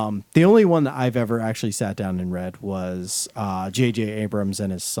 The only one that I've ever actually sat down and read was J.J. Abrams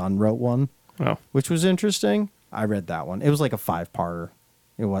and his son wrote one, oh, which was interesting. I read that one. It was like a 5-parter.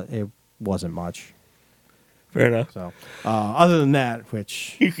 It wasn't much. fair enough. So other than that,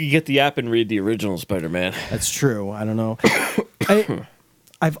 which You could get the app and read the original Spider-Man. that's true. I don't know.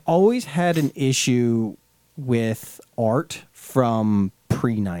 I've always had an issue with art from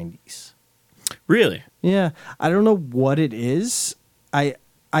pre-90s. Really? Yeah, I don't know what it is. I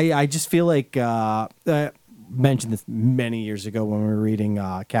just feel like I mentioned this many years ago when we were reading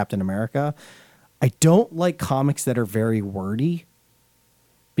Captain America. I don't like comics that are very wordy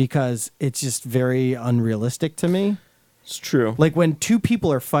because it's just very unrealistic to me. It's true. Like when two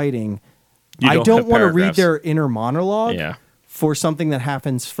people are fighting, You I don't don't have want to read paragraphs. their inner monologue Yeah. for something that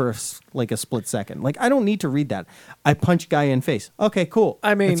happens for like a split second. Like I don't need to read that. I punch guy in face. Okay, cool.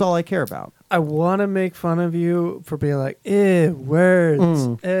 I mean- that's all I care about. I want to make fun of you for being like, words.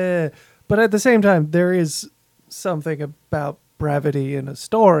 But at the same time, there is something about brevity in a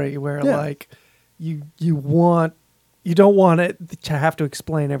story where Yeah. like you don't want it to have to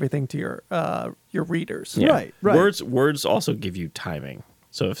explain everything to your readers. Yeah. Right. Words also give you timing.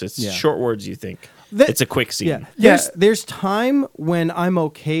 So if it's Yeah. short words, you think That- it's a quick scene. Yeah. There's time when I'm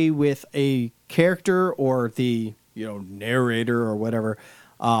okay with a character or the narrator or whatever,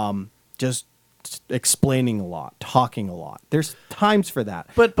 just explaining a lot, talking a lot. There's times for that.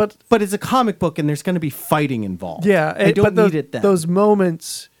 But it's a comic book and there's going to be fighting involved. yeah, I don't but need it then. those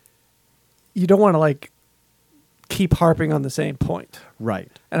moments you don't want to like keep harping on the same point. Right.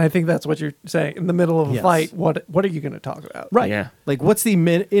 And I think that's what you're saying. In the middle of a Yes. fight, what are you going to talk about? Right. Yeah. Like what's the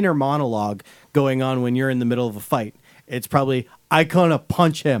inner monologue going on when you're in the middle of a fight? It's probably I gonna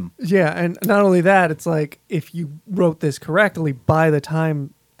punch him. Yeah, and not only that, it's like if you wrote this correctly, by the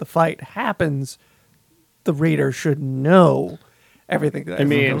time the fight happens, the reader should know everything that's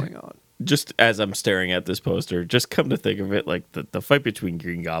going on. Just as I'm staring at this poster, just come to think of it, like the fight between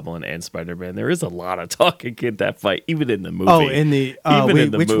Green Goblin and Spider-Man, there is a lot of talking in that fight, even in the movie. Oh, in the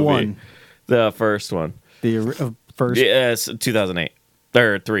which one? The first one. The first. Yes, 2008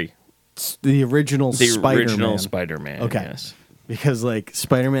 or 3. The original The Spider-Man. original Spider-Man. Okay. Yes. Because like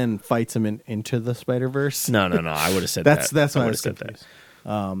Spider-Man fights him Into the Spider-Verse. No. I would have said That's that. why I would was have said confused.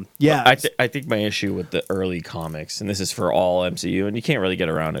 that. Yeah. I think my issue with the early comics, and this is for all MCU, and you can't really get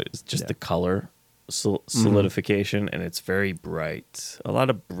around it, is just the color solidification, and it's very bright. A lot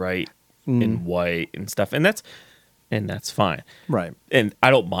of bright and white and stuff, and that's fine. Right. And I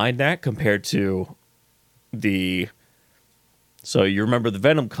don't mind that compared to the. So you remember the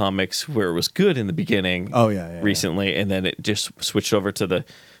Venom comics where it was good in the beginning. Oh yeah. Recently, and then it just switched over to the.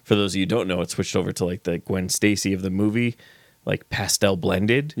 For those of you who don't know, it switched over to like the Gwen Stacy of the movie, like pastel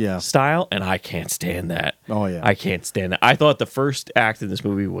blended style, and I can't stand that. Oh yeah, I can't stand it. I thought the first act in this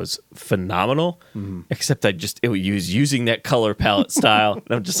movie was phenomenal, except it was using that color palette style, and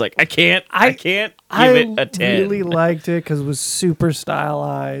I'm just like, I can't give it a 10. I really liked it because it was super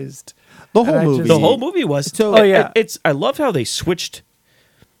stylized. The whole movie. The whole movie was. So, I love how they switched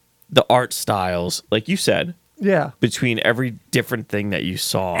the art styles, like you said. Yeah. Between every different thing that you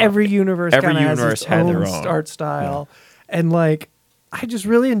saw. Every universe had their own art style. Yeah. And like, I just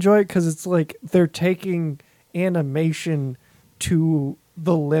really enjoy it because it's like they're taking animation to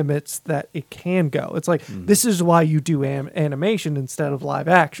the limits that it can go. It's like, this is why you do animation instead of live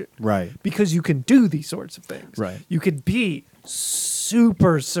action. Right. Because you can do these sorts of things. Right. You could be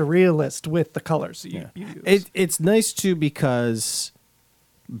super surrealist with the colors you use. It's nice too because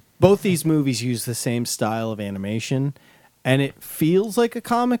both these movies use the same style of animation, and it feels like a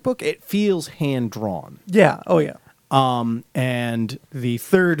comic book. It feels hand drawn. Yeah. Oh yeah. And the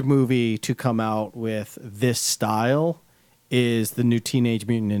third movie to come out with this style is the new Teenage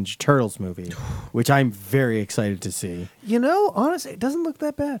Mutant Ninja Turtles movie, which I'm very excited to see. You know, honestly, it doesn't look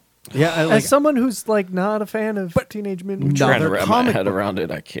that bad. Yeah, as someone who's like not a fan of Teenage Mutant Ninja trying to Turtles, wrap my head around it,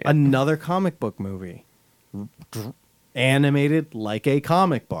 I can't. Another comic book movie, animated like a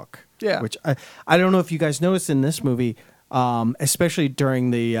comic book. Yeah, which I don't know if you guys noticed in this movie, especially during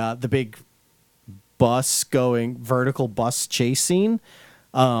the big vertical bus chase scene.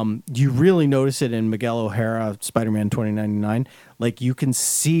 You really notice it in Miguel O'Hara, Spider-Man 2099. Like you can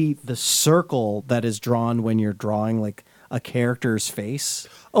see the circle that is drawn when you're drawing like a character's face.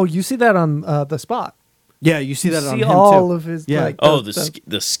 Oh, you see that on the spot. Yeah, you see that on him all too. of his. Yeah. Like,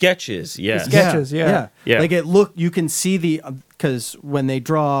 the sketches. Yes. The sketches. Yeah. Like you can see because when they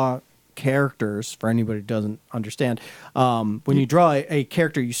draw characters, for anybody who doesn't understand, when you draw a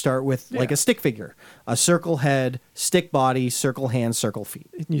character, you start with like a stick figure, a circle head, stick body, circle hands, circle feet.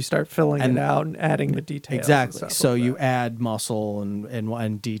 And you start filling it out and adding the details. Exactly. So you add muscle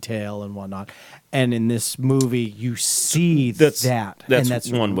and detail and whatnot. And in this movie, you see that's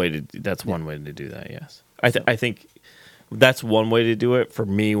one way to do that. Yes, I think that's one way to do it. For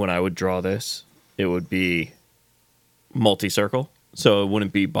me, when I would draw this, it would be multi-circle. So it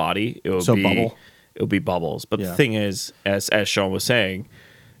wouldn't be body. It would be bubble. It would be bubbles. But the thing is, as Sean was saying,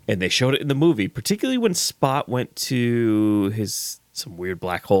 and they showed it in the movie, particularly when Spot went to some weird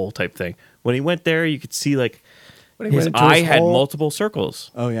black hole type thing. When he went there, you could see like his eye had multiple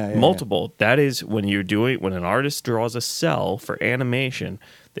circles. Oh yeah, multiple. Yeah. That is when an artist draws a cell for animation,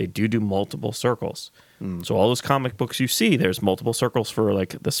 they do multiple circles. So all those comic books you see, there's multiple circles for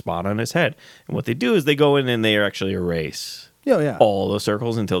like the spot on his head. And what they do is they go in and they actually erase all those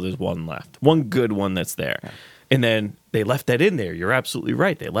circles until there's one left. One good one that's there. Yeah. And then they left that in there. You're absolutely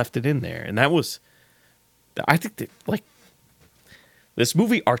right. They left it in there. And that was, I think that like this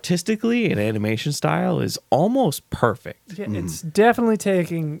movie artistically and animation style is almost perfect. Yeah, it's definitely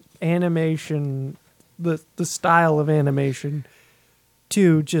taking animation, the style of animation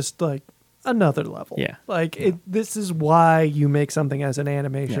to just like another level. Yeah. Like this is why you make something as an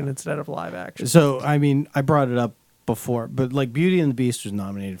animation instead of live action. So, I mean, I brought it up before, but like Beauty and the Beast was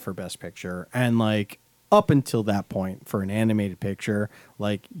nominated for Best Picture, and like up until that point for an animated picture,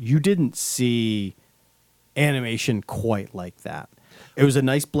 like you didn't see animation quite like that. It was a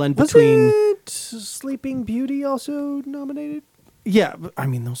nice blend between Sleeping Beauty also nominated? Yeah, but, I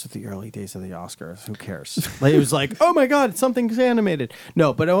mean, those are the early days of the Oscars. Who cares? Like, it was like, oh my god, something's animated.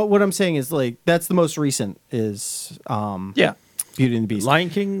 No, but what I'm saying is like that's the most recent is Beauty and the Beast. Lion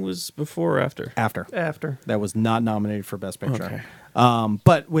King was before or after? After. That was not nominated for Best Picture. Okay.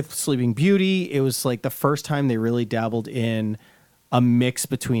 But with Sleeping Beauty, it was like the first time they really dabbled in a mix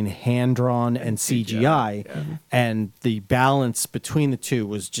between hand drawn and CGI, and the balance between the two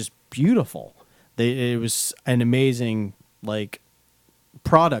was just beautiful. It was an amazing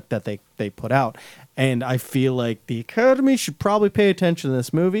product that they put out, and I feel like the Academy should probably pay attention to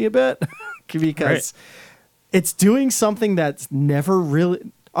this movie a bit because it's doing something that's never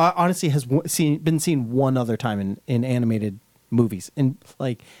really, honestly, has been seen one other time in animated movies, and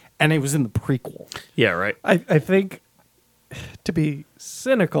it was in the prequel. Yeah, right. I think, to be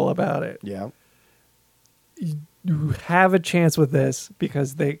cynical about it, you have a chance with this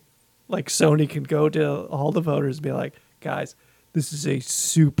because Sony can go to all the voters and be like, guys, this is a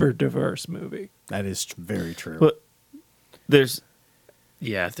super diverse movie. That is very true. But there's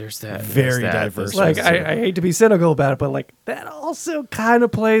that. Very diverse. I hate to be cynical about it, but that also kind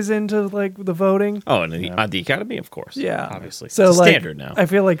of plays into the voting. Oh, and the Academy, of course. Yeah, obviously. So it's standard now. I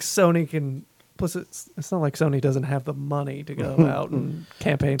feel like Sony can. Plus, it's not like Sony doesn't have the money to go out and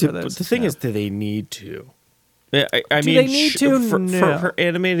campaign for this. But the thing is, do they need to? I Do mean, they need to? No. for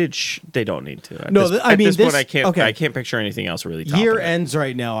animated, they don't need to. No, at this point, okay. I can't picture anything else really. Year topping it. ends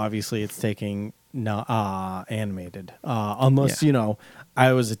right now. Obviously, it's taking animated. Unless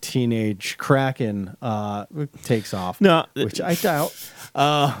I was a teenage Kraken takes off. No, which I doubt.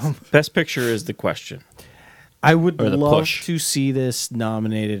 Best Picture is the question. I would Or the love push. to see this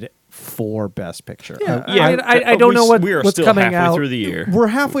nominated for Best Picture. Yeah, I don't know we are what's still coming halfway out through the year. We're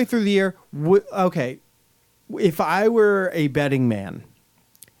halfway through the year. Okay, if I were a betting man,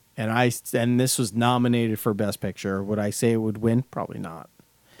 and this was nominated for Best Picture, would I say it would win? Probably not.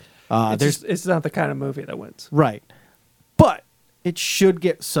 It's not the kind of movie that wins. Right, but it should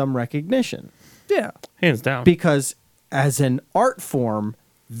get some recognition. Yeah, Hands down. Because as an art form,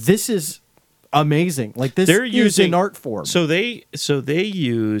 this is amazing. This They're is using an art form. So they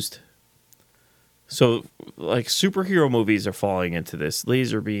used superhero movies are falling into this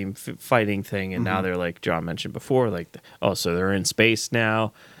laser beam fighting thing, and now they're like John mentioned before, so they're in space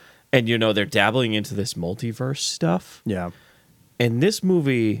now, and they're dabbling into this multiverse stuff. Yeah. And this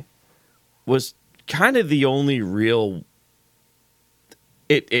movie was kind of the only real.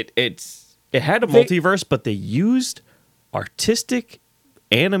 It had a multiverse, but they used artistic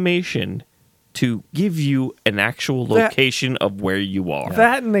animation to give you an actual location of where you are.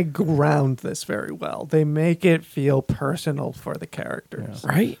 That, and they ground this very well. They make it feel personal for the characters.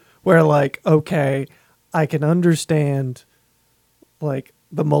 Right? Where okay, I can understand the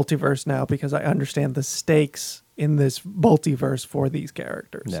multiverse now because I understand the stakes in this multiverse for these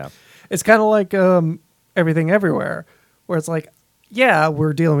characters. Yeah. It's kind of like Everything Everywhere, where it's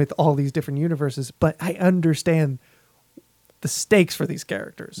we're dealing with all these different universes, but I understand the stakes for these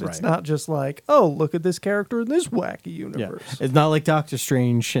characters. It's Right. not just look at this character in this wacky universe. Yeah. It's not like Doctor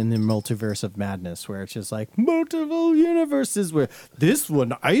Strange and the Multiverse of Madness, where it's just multiple universes where this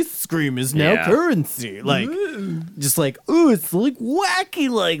one ice cream is now Yeah. currency. Just ooh, it's wacky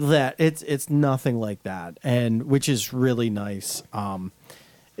like that. It's nothing like that, and which is really nice.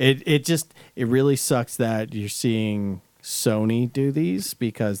 It really sucks that you're seeing Sony do these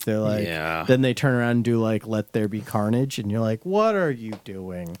because they're then they turn around and do Let There Be Carnage, and you're what are you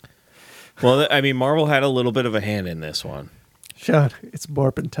doing? Well, I mean, Marvel had a little bit of a hand in this one. Sean, it's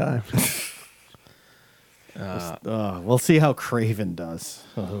Morpin time. We'll see how Craven does.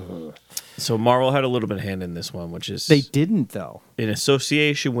 So Marvel had a little bit of hand in this one, which is They didn't though. in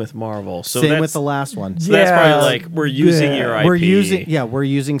association with Marvel. So Same that's, with the last one. so that's probably Yeah. we're using your IP. We're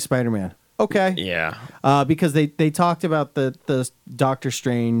using Spider-Man. Okay. Yeah. Because they talked about the Doctor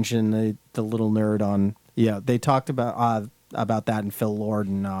Strange and the little nerd on. Yeah, they talked about that, and Phil Lord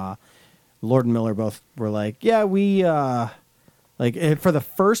and Miller both were we for the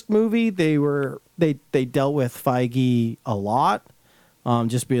first movie they dealt with Feige a lot,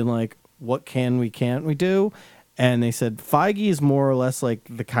 just being what can't we do, and they said Feige is more or less the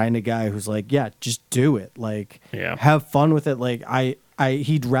kind of guy who's just do it, have fun with it.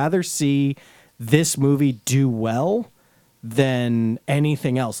 He'd rather see this movie do well than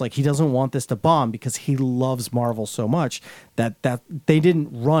anything else. He doesn't want this to bomb because he loves Marvel so much that they didn't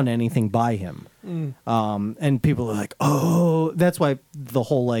run anything by him. And people are oh, that's why the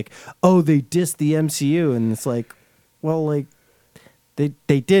whole they dissed the MCU, and it's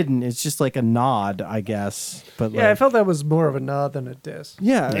they didn't. It's just a nod, I guess. But Yeah, I felt that was more of a nod than a diss.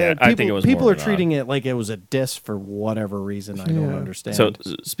 Yeah, I think it was people more are of a nod. treating it like it was a diss for whatever reason. I don't understand. So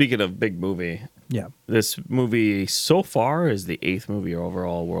speaking of big movie, yeah, this movie so far is the 8th movie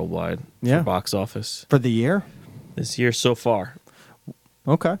overall worldwide Yeah. for box office for the year. this year so far.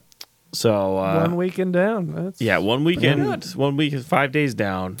 Okay. So 1 weekend down. That's 1 weekend, 1 week, 5 days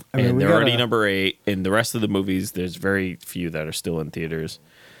down, I mean, and we they're already gotta- number 8. And the rest of the movies, there's very few that are still in theaters.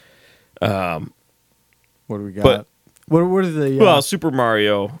 What do we got? But- what are the? Well, Super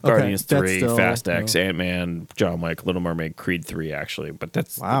Mario, Guardians that's 3, still- Fast X, oh. Ant-Man, John Wick, Little Mermaid, Creed 3, actually. But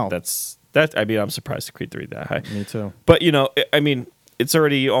that's Wow. That. I mean, I'm surprised the Creed 3 that high. Me too. But I mean, it's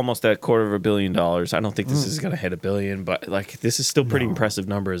already almost at $250 million. I don't think Mm. this is going to hit $1 billion, but like this is still pretty impressive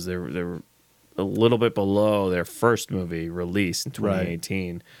numbers. They're a little bit below their first movie release in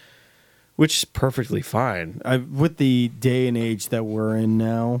 2018, which is perfectly fine. With the day and age that we're in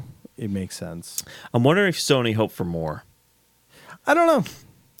now, it makes sense. I'm wondering if Sony hoped for more. I don't know.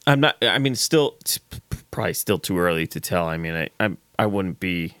 I'm not. I mean, it's probably still too early to tell. I mean, I wouldn't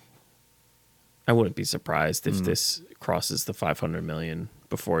be surprised if this crosses the 500 million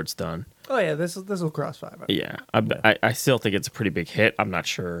before it's done. Oh yeah, this will cross 500. Yeah, I still think it's a pretty big hit. I'm not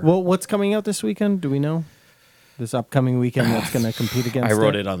sure. Well, what's coming out this weekend? Do we know? This upcoming weekend that's going to compete against. I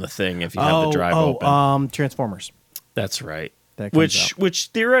wrote it on the thing. If you have the drive open, Transformers. that's right. That comes out. Which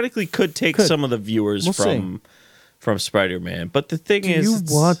theoretically could take Could. some of the viewers We'll from Spider-Man. But the thing Do is, you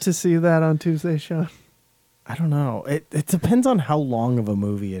it's- want to see that on Tuesday, Sean? I don't know. It depends on how long of a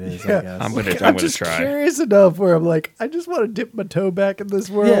movie it is. I Yeah. guess. I'm I'm gonna just try. curious enough where I'm like, I just want to dip my toe back in this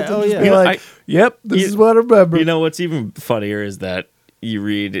world. Yeah, and oh, just yeah. be You know, like, yep, this is what I remember. You know what's even funnier is that you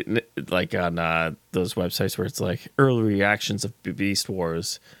read it, like on those websites where it's like early reactions of Beast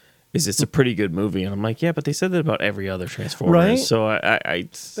Wars. It's a pretty good movie, and I'm like, yeah, but they said that about every other Transformers. Right? So I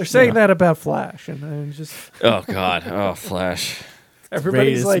They're saying that about Flash, and I'm just Oh God, oh Flash.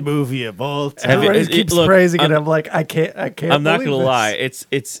 everybody's Greatest like, movie of all time. Have you- everybody keeps look, praising it. I'm- I'm like, I can't. I'm not believe gonna this.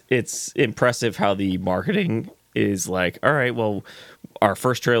 lie. It's impressive how the marketing is like, all right, well, our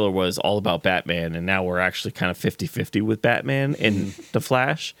first trailer was all about Batman, and now we're actually kind of 50-50 with Batman and the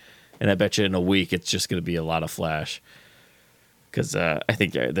Flash. And I bet you in a week it's just gonna be a lot of Flash. Because I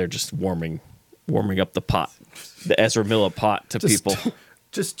think they're just warming up the pot, the Ezra Miller pot to Just- people.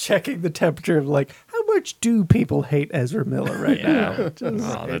 Just checking the temperature of like, how much do people hate Ezra Miller right now? Yeah, Just-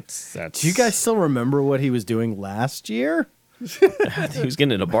 oh, that's. Do you guys still remember what he was doing last year? He was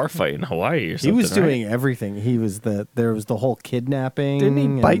getting in a bar fight in Hawaii or He something. was right? doing everything. There was the whole kidnapping. Didn't he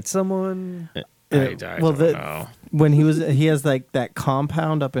and- bite someone? I well, don't know. when he has like that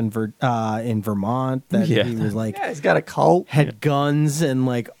compound up in Vermont that Yeah. he was like Yeah, he's got a cult. had guns and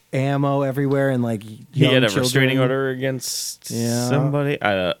like ammo everywhere and like He young had a children. restraining order against Yeah. somebody.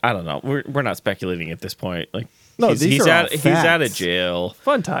 I don't know. We're not speculating at this point. Like, No, these are all he's out of facts. jail.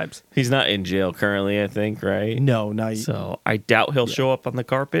 Fun times. He's not in jail currently, I think, right? No, not So I doubt he'll show up on the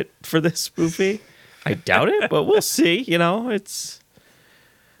carpet for this movie. I doubt it, but we'll see. You know, it's.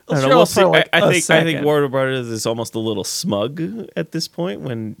 I don't know. show We'll up for, see. like, I a think second. Warner Brothers is almost a little smug at this point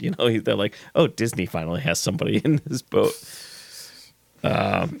when they're like, "Oh, Disney finally has somebody in this boat."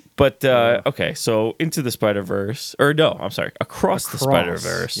 But okay, so Into the Spider-Verse, or no, I'm sorry, Across the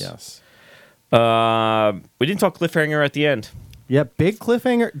Spider-Verse. Yes. We didn't talk cliffhanger at the end. Yeah, big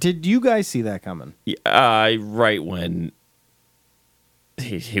cliffhanger. Did you guys see that coming? Right when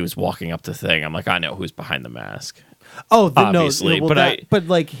he was walking up the thing, I'm like, I know who's behind the mask. Oh, Obviously, no, well, but that, but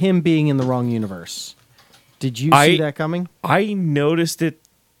like him being in the wrong universe. Did you see that coming? I noticed it.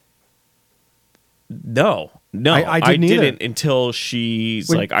 No, I didn't either. until she's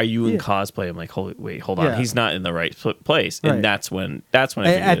When- like, "Are you in yeah. cosplay?" I'm like, hold on, Yeah. he's not in the right place, Right. and that's when I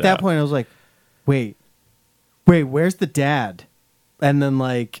figured At it that out. point, I was like, wait, where's the dad? And then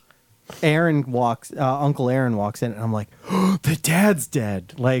like Uncle Aaron walks in, and I'm like, oh, the dad's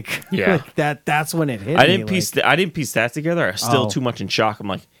dead. Like, Yeah. like that's when it hit I me. didn't piece like, I didn't piece that together. I was still Oh. too much in shock. I'm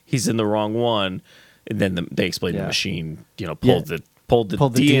like, he's in the wrong one, and then they explained Yeah. the machine, pulled Yeah. pulled the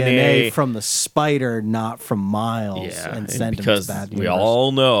pulled the DNA. from the spider, not from Miles, Yeah, and sent because him to that we universe.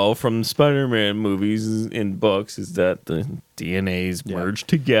 all know from Spider-Man movies and books is that the DNAs Yeah. merge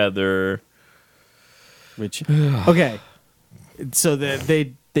together. Which okay, so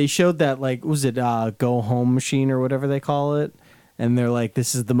they showed that, like, was it go home machine or whatever they call it, and they're like,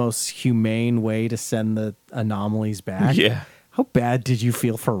 this is the most humane way to send the anomalies back. Yeah. How bad did you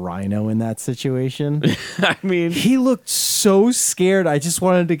feel for Rhino in that situation? I mean, He looked so scared. I just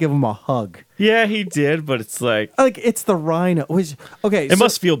wanted to give him a hug. yeah, he did, but it's like Like, it's the Rhino. Which, okay, it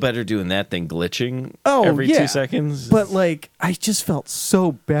must feel better doing that than glitching Oh, every yeah. 2 seconds. But like, I just felt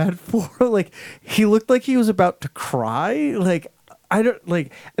so bad for like he looked like he was about to cry. Like, I don't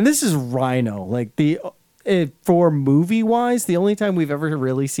like, and this is Rhino. Like for movie wise, the only time we've ever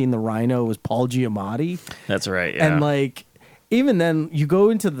really seen the Rhino was Paul Giamatti, that's right. Yeah. and like even then, you go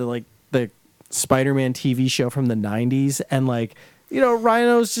into the Spider-Man TV show from the '90s, and like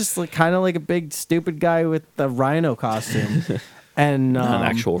Rhino's just like kind of like a big stupid guy with the rhino costume. And Not an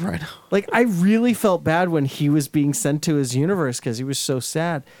actual rhino. like I really felt bad when he was being sent to his universe because he was so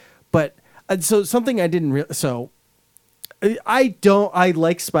sad. But so something I didn't realize. So I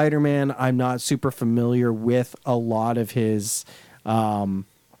like Spider-Man. I'm not super familiar with a lot of his bad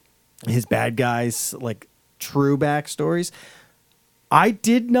guys, like true backstories. I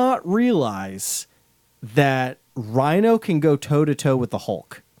did not realize that Rhino can go toe to toe with the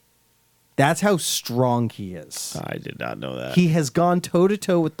Hulk. That's how strong he is. I did not know that. He has gone toe to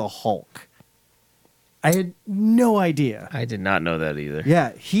toe with the Hulk. I had no idea. I did not know that either.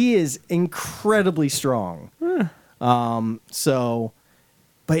 Yeah, he is incredibly strong. So,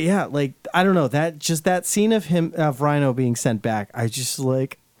 but yeah, like I don't know, that scene of Rhino being sent back, I just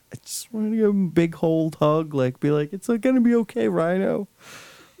wanted to give him a big hold hug, like be like, it's gonna be okay, Rhino.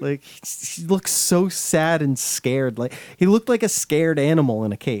 Like he looks so sad and scared, like he looked like a scared animal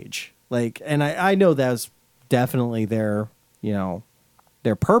in a cage. Like, and I know that was definitely their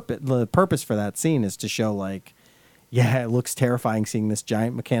purpose. The purpose for that scene is to show like, yeah, it looks terrifying seeing this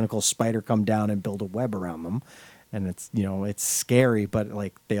giant mechanical spider come down and build a web around them. And it's scary, but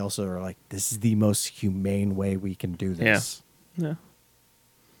like they also are like, this is the most humane way we can do this. Yeah.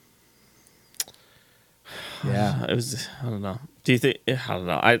 Yeah. It was. I don't know. Do you think? I don't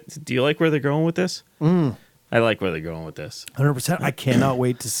know. Do you like where they're going with this? I like where they're going with this. 100%. I cannot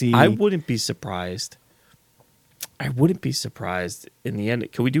wait to see. I wouldn't be surprised. I wouldn't be surprised in the end.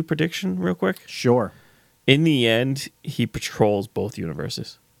 Can we do prediction real quick? Sure. In the end, he patrols both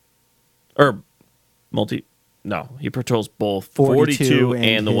universes, or multi. No, he patrols both 42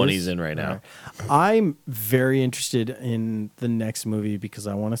 and the one he's in right now. I'm very interested in the next movie because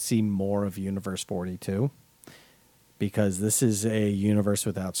I want to see more of Universe 42. Because this is a universe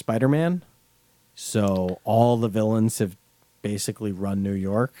without Spider-Man. So all the villains have basically run New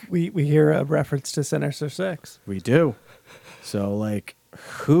York. We hear a reference to Sinister Six. We do. So like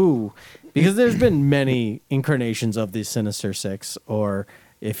who? Because there's been many incarnations of the Sinister Six, or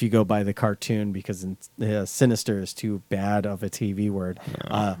if you go by the cartoon, because Sinister is too bad of a TV word.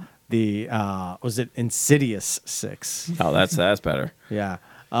 Was it Insidious Six? Oh, that's better. Yeah.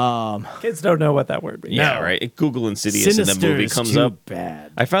 Kids don't know what that word means. Yeah, right. Google Insidious and the movie comes too up.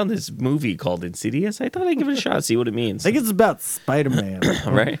 Bad. I found this movie called Insidious. I thought I'd give it a shot, see what it means. I think it's about Spider-Man.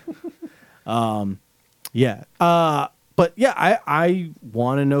 Right? Yeah. But yeah, I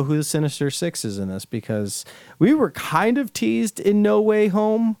want to know who the Sinister Six is in this, because we were kind of teased in No Way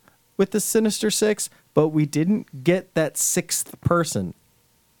Home with the Sinister Six, but we didn't get that sixth person.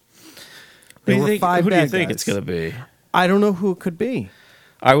 Who do you think it's going to be? I don't know who it could be.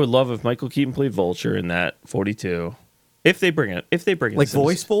 I would love if Michael Keaton played Vulture in that 42. If they bring it, like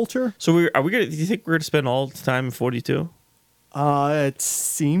voice Vulture. So are we gonna? Do you think we're gonna spend all the time in 42? It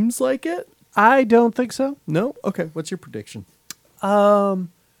seems like it. I don't think so. No. Okay. What's your prediction? Well,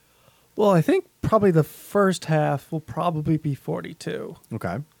 I think probably the first half will probably be 42.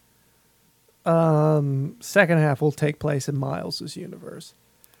 Okay. Second half will take place in Miles's universe.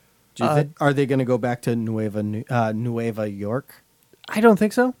 Do you think, are they going to go back to Nueva York? I don't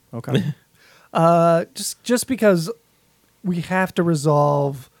think so. Okay. Just because we have to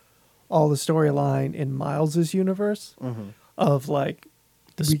resolve all the storyline in Miles's universe of like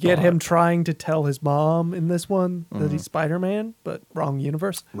we get him trying to tell his mom in this one that he's Spider-Man, but wrong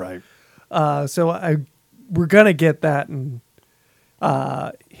universe. Right. So we're gonna get that in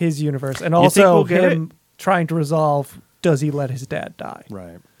his universe, and also him trying to resolve, does he let his dad die?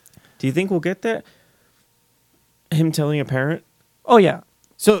 Right. Do you think we'll get that? Him telling a parent? Oh yeah.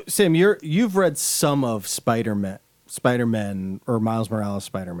 So Sam, you've read some of Spider-Man or Miles Morales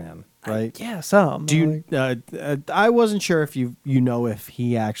Spider-Man, right? Yeah, some. Do you? I wasn't sure if you know if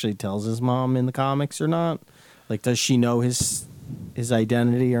he actually tells his mom in the comics or not. Like, does she know his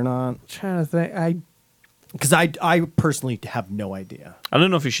identity or not? I'm trying to think. Because I personally have no idea. I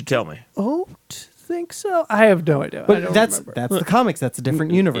don't know if you should tell me. Don't think so. I have no idea. But that's the comics. That's a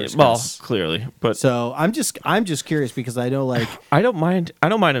different universe. Well, Chris. clearly, but so I'm just curious because I know like I don't mind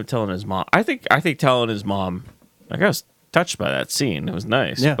him telling his mom. I think telling his mom. Like, I was touched by that scene. It was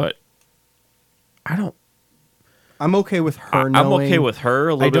nice. Yeah. But I'm okay with her. I'm okay with her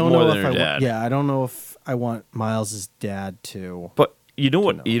a little bit more than her dad. I don't know if I want Miles's dad to. But you know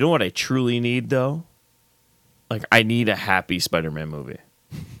what? You know what I truly need though. Like, I need a happy Spider-Man movie.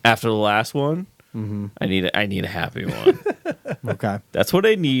 After the last one, I need a happy one. Okay, that's what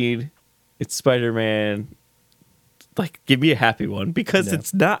I need. It's Spider-Man. Like, give me a happy one, because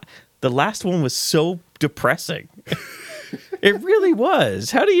it's not. The last one was so depressing. It really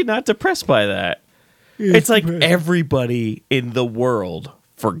was. How do you not depressed by that? It's like everybody in the world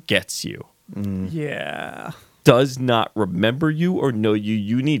forgets you, Yeah. does not remember you or know you.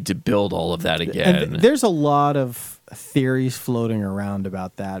 You need to build all of that again. And there's a lot of theories floating around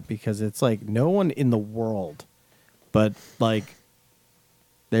about that because it's like no one in the world, but like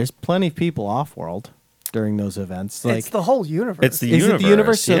there's plenty of people off world during those events. Like It's the whole universe. It's the is universe. it the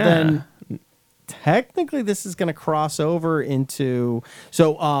universe? So yeah. then technically this is going to cross over into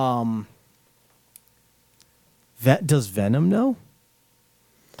does Venom know?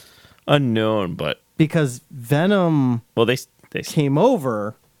 Unknown, but Because Venom well, they came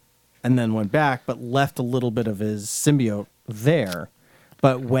over and then went back, but left a little bit of his symbiote there.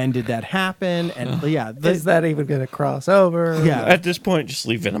 But when did that happen? And yeah, Is that even going to cross over? yeah, at this point, just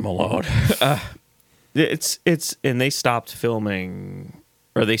leave Venom alone. It's and they stopped filming,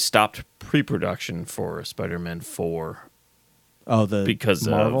 or they stopped pre-production for Spider-Man 4 because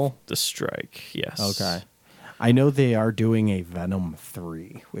Marvel. of the strike. Yes. Okay, I know they are doing a Venom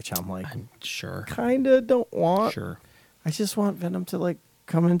 3, which I'm like, Sure. kind of don't want. Sure. I just want Venom to like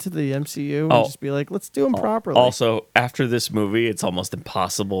come into the MCU and Oh. just be like, let's do him properly. Also, after this movie, it's almost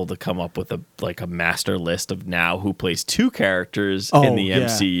impossible to come up with a master list of now who plays two characters in the yeah.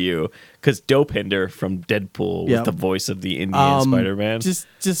 MCU. Because Dopinder from Deadpool Yep. was the voice of the Indian Spider-Man. Just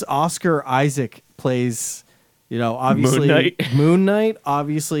Oscar Isaac plays, obviously Moon Knight.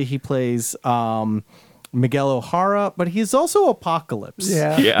 Obviously, he plays Miguel O'Hara, but he's also Apocalypse.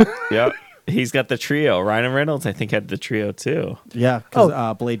 Yeah. Yeah. He's got the trio. Ryan Reynolds, I think, had the trio too. Yeah,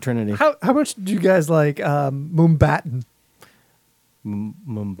 because Blade Trinity. How much do you guys like Moonbatten?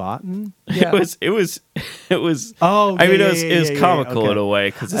 Mumbattan? Yeah. It was. Oh, I mean, yeah, it was yeah, comical okay. in a way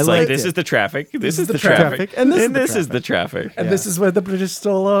because I it's like liked this it. is the traffic, this is the traffic, traffic, and this is the this is traffic. the traffic. And this is where the British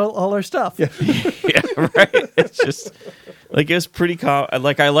stole all our stuff. Yeah. Yeah, right. It's just like it was pretty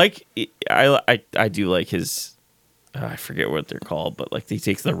like I do like his. I forget what they're called, but like he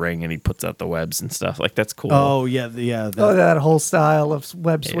takes the ring and he puts out the webs and stuff. Like that's cool. Oh yeah, That whole style of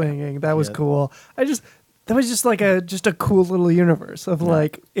web Yeah. swinging. That was Yeah. cool. That was just like a cool little universe of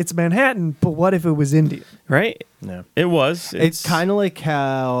like it's Manhattan, but what if it was India? Right? yeah. It was. It's kind of like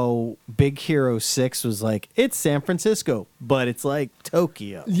how Big Hero 6 was like, it's San Francisco, but it's like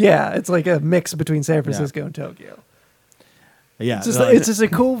Tokyo. Yeah, it's like a mix between San Francisco and Tokyo. Yeah, It's just a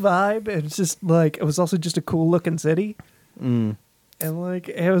cool vibe. And it's just like it was also just a cool looking city, and like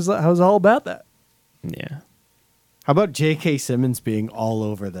I was all about that. Yeah. How about J.K. Simmons being all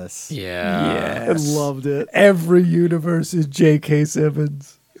over this? Yeah. I loved it. Every universe is J.K.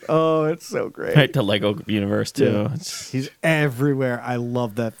 Simmons. Oh, it's so great. Right, the Lego universe too. Yeah. It's- He's everywhere. I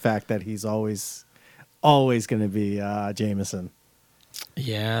love that fact that he's always going to be Jameson.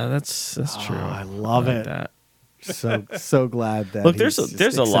 yeah, that's true. I love like it. That. So glad that. Look, there's he's a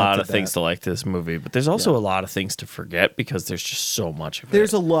just lot of accepted things that. to like to this movie, but there's also Yeah. a lot of things to forget because there's just so much of it.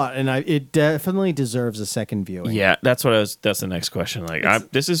 There's a lot, and it definitely deserves a second viewing. Yeah, that's the next question. Like,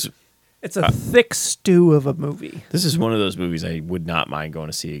 this is It's a thick stew of a movie. one of those movies I would not mind going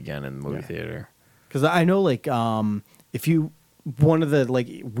to see again in the movie theater. Because I know, like, one of the like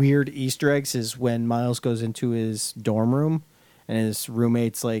weird Easter eggs is when Miles goes into his dorm room and his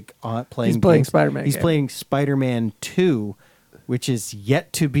roommate's like playing. He's playing games. Spider-Man He's game. playing Spider-Man 2, which is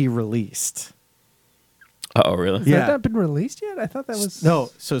yet to be released. Oh, really? Has Yeah. that been released yet? I thought that was No,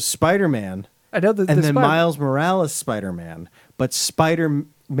 so Spider-Man, I know that and the then Spider- Miles Morales Spider-Man, but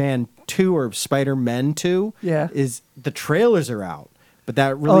Spider-Man 2 or Spider-Man 2 Yeah. is the trailers are out, but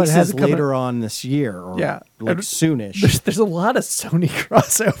that it releases hasn't come later on this year or Yeah. like And soonish. There's a lot of Sony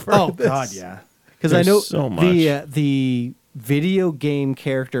crossover. Oh in this. God, yeah. Because I There's know so the video game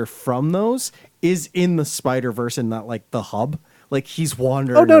character from those is in the Spider-Verse and not like the hub. Like he's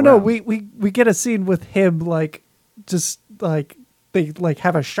wandering. Oh no, around. we get a scene with him like just like they like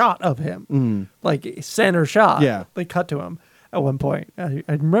have a shot of him, like center shot. Yeah. they cut to him at one point. I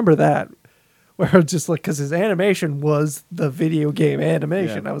remember that where I was just like because his animation was the video game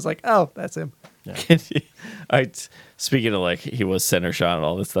animation. Yeah. I was like, oh, that's him. Speaking of like he was center shot and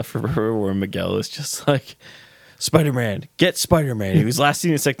all this stuff. Remember where Miguel is just like Spider-Man, get Spider-Man. He was last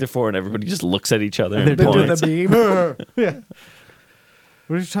seen in Sector 4, and everybody just looks at each other and They're doing points. the meme. Yeah.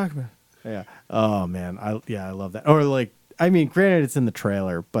 What are you talking about? Yeah. Oh man, I love that. Or like, I mean, granted, it's in the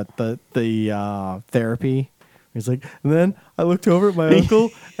trailer, but the therapy. He's like, and then I looked over at my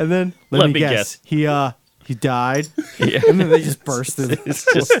uncle, and then let me guess. He died, Yeah. and then they just burst in. It's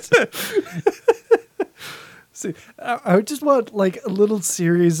just See, I would just want like a little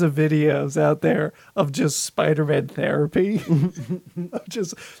series of videos out there of just Spider-Man therapy, of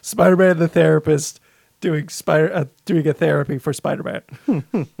just Spider-Man the therapist doing a therapy for Spider-Man.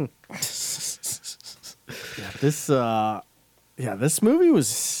 This movie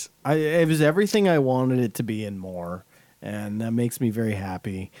was it was everything I wanted it to be and more, and that makes me very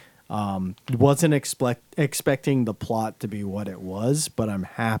happy. Wasn't expecting the plot to be what it was, but I'm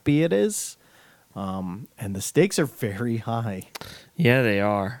happy it is. And the stakes are very high. Yeah, they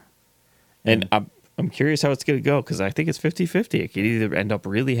are. And I'm curious how it's going to go because I think it's 50-50. It could either end up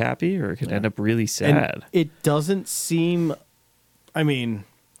really happy or it could end up really sad. And it doesn't seem, I mean,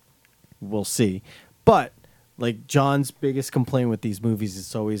 we'll see. But like John's biggest complaint with these movies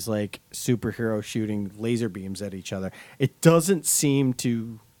is always like superhero shooting laser beams at each other. It doesn't seem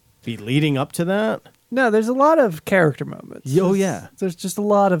to be leading up to that. No, there's a lot of character moments. Oh, yeah. There's just a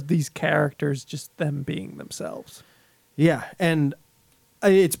lot of these characters, just them being themselves. Yeah, and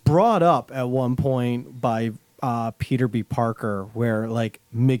it's brought up at one point by Peter B. Parker where like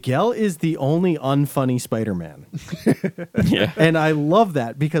Miguel is the only unfunny Spider-Man. Yeah. And I love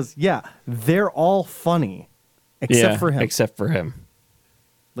that because, they're all funny except for him. Except for him.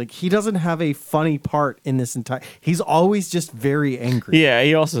 Like, he doesn't have a funny part in this entire... He's always just very angry. Yeah,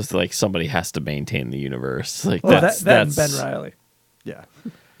 he also like somebody has to maintain the universe. Like Well, that's that and Ben Reilly. Yeah.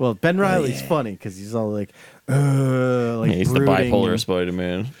 Well, Ben Reilly's funny because he's all like he's the brooding bipolar and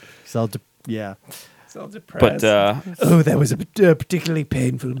Spider-Man. he's all yeah. So depressed. But oh, that was a particularly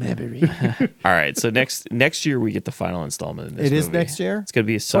painful memory. all right, so next year we get the final installment in this It is movie. next year? It's going to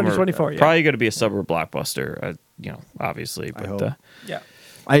be a summer 2024, yeah. Probably going to be a summer blockbuster, obviously, but hope. Yeah.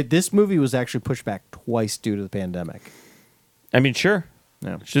 This movie was actually pushed back twice due to the pandemic. I mean, sure.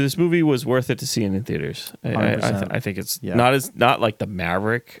 Yeah. So this movie was worth it to see in theaters. I 100%. I think it's Yeah. not like the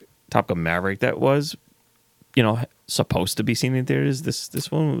Top Gun Maverick that was, supposed to be seen in theaters. This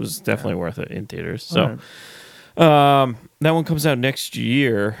one was definitely worth it in theaters. So, that one comes out next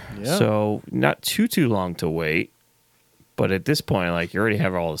year. Yeah. So not too long to wait. But at this point, like you already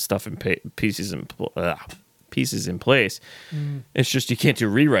have all the stuff in pieces in place. It's just you can't do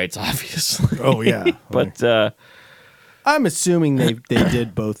rewrites, obviously. Oh, yeah. But I'm assuming they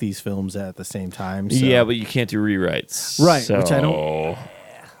did both these films at the same time. So. yeah, but you can't do rewrites, Right, So, which I don't-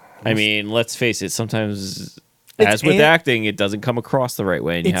 I mean, let's face it. Sometimes, as with acting, it doesn't come across the right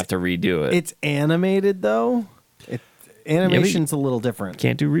way, and you have to redo it. It's animated, though. Animation's a little different.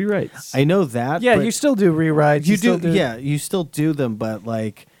 Can't do rewrites. I know that. Yeah, but you still do rewrites. you still do. Yeah, you still do them, but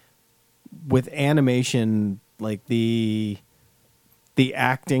like with animation, like the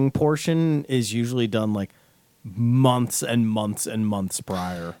acting portion is usually done like months and months and months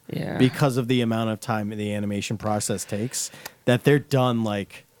prior. Yeah. Because of the amount of time the animation process takes, that they're done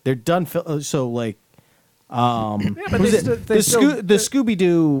like they're done. So like. but was they it? still- they the still-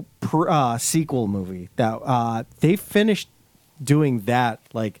 Scooby-Doo sequel movie that they finished doing that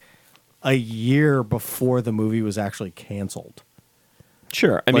like a year before the movie was actually canceled.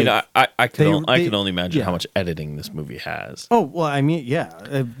 Sure. I mean, Like, I can they- only imagine yeah. how much editing this movie has. Oh well, I mean,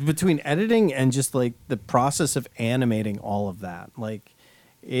 yeah, between editing and just like the process of animating all of that, like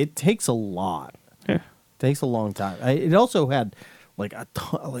it takes a lot. Yeah. It takes a long time. It also had like a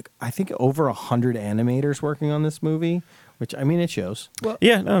ton, like I think over 100 animators working on this movie, which I mean it shows.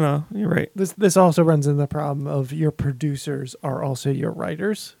 Yeah. No, you're right. This also runs into the problem of your producers are also your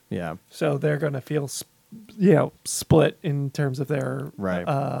writers, Yeah, so they're going to feel, split in terms of their right.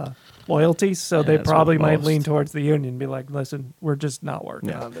 loyalties. So Yeah, they that's probably what might most- lean towards the union and be like, "Listen, we're just not working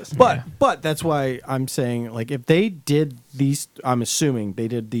Yeah. on this." But that's why I'm saying like if they did these, I'm assuming they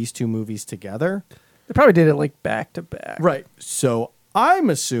did these two movies together. They probably did it like back to back. Right. So I'm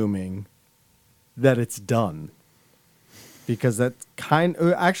assuming that it's done. Because that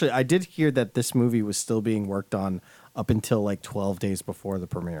actually, I did hear that this movie was still being worked on up until like 12 days before the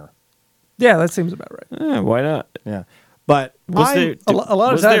premiere. Yeah, that seems about right. Why not? Yeah. But Was there A lot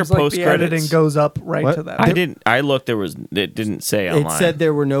of was there times, like, the editing post-credits? goes up right What? to that. I didn't. I looked. It didn't say it online. said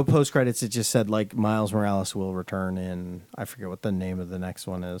there were no post credits. It just said like Miles Morales will return in, I forget what the name of the next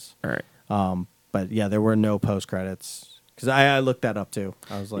one is. All right. But yeah, there were no post credits. Because I looked that up too.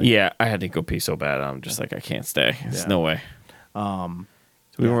 I was like, Yeah, I had to go pee so bad. I'm just like, I can't stay. There's Yeah. no way. So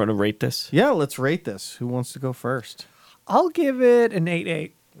we want to rate this. yeah, let's rate this. Who wants to go first? I'll give it an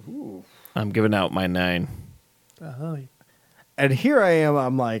 8.8. I'm giving out my 9. And here I am.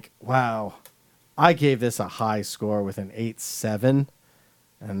 I'm like, wow, I gave this a high score with an 8.7.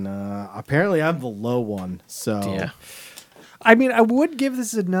 And apparently I'm the low one. So Yeah. I mean, I would give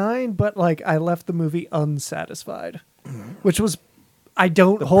this a 9, but like I left the movie unsatisfied, which was I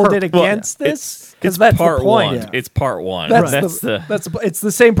don't hold it against this because that's part the point. one. Yeah. It's part one. That's it's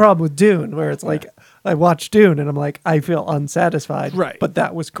the same problem with Dune, where it's like I watch Dune and I'm like I feel unsatisfied, Right. But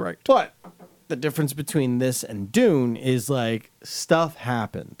that was great. But the difference between this and Dune is like stuff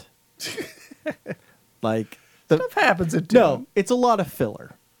happened. Like Stuff happens in Dune. no, it's a lot of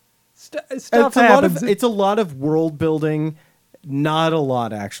filler. Stuff happens. It's a lot of world building. Not a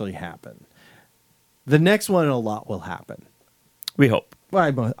lot actually happen. The next one, a lot will happen. We hope.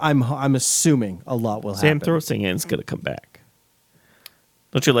 Well, I'm assuming a lot will Sam happen. Throssington's going to come back.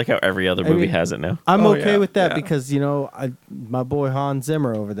 Don't you like how every other movie has it now? I'm Oh, okay yeah, with that yeah. because my boy Hans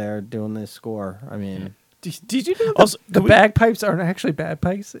Zimmer over there doing this score. I mean, Did you know Also, the could we- bagpipes aren't actually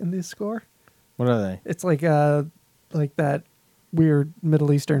bagpipes in this score? what are they? It's like that weird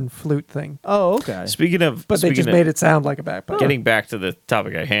Middle Eastern flute thing. Oh, okay. Speaking of, But they just made it sound like a bagpipe. Getting back to the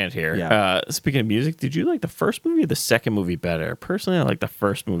topic at hand here. Yeah. Speaking of music, did you like the first movie or the second movie better? Personally, I like the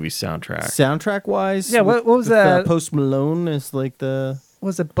first movie soundtrack. Soundtrack wise, Yeah, what was that? Post Malone is like the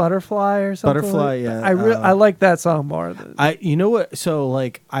Was it Butterfly or something? Butterfly, yeah. I like that song more. you know what? So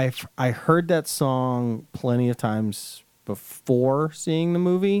like I heard that song plenty of times before seeing the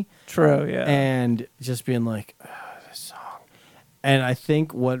movie, True, yeah. and just being like, this song. And I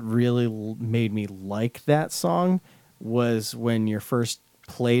think what really made me like that song was when you first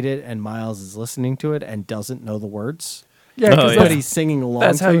played it and Miles is listening to it and doesn't know the words. Yeah, Oh, because yeah. But he's singing along.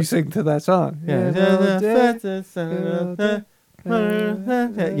 that's to how it. you sing to that song. Yeah.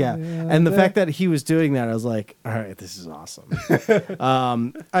 Yeah. And the fact that he was doing that, I was like, all right, this is awesome.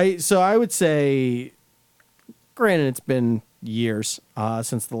 I would say, granted, it's been years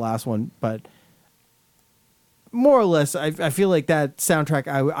since the last one, but more or less, I feel like that soundtrack,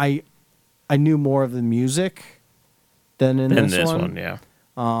 I knew more of the music than in And this one. yeah.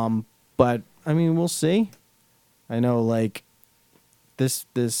 But I mean, we'll see. I know, like this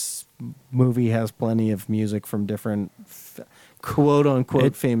movie has plenty of music from different quote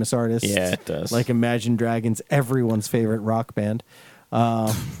unquote famous artists. Yeah, it does. Like Imagine Dragons, everyone's favorite rock band.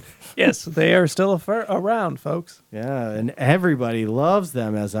 Yes, they are still around, folks. Yeah, and everybody loves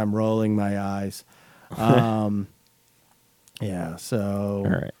them. As I'm rolling my eyes. Yeah. So.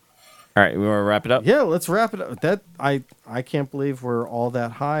 All right. We want to wrap it up? Yeah, let's wrap it up. That I can't believe we're all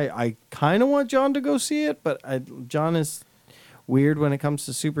that high. I kind of want John to go see it, but John is weird when it comes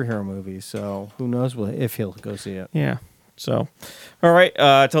to superhero movies, so who knows if he'll go see it. Yeah. So, all right.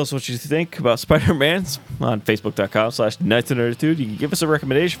 Tell us what you think about Spider-Man on Facebook.com/Nights-of-Nerditude. You can give us a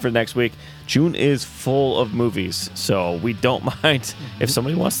recommendation for next week. June is full of movies, so we don't mind if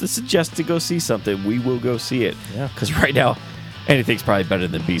somebody wants to suggest to go see something. We will go see it. Yeah. Because right now, anything's probably better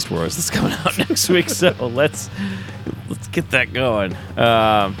than Beast Wars that's coming out next week. So let's get that going.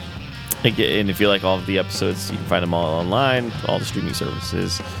 And if you like all of the episodes, you can find them all online, all the streaming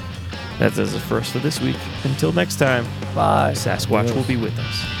services. That does it for us for this week. Until next time, Bye. Sasquatch will be with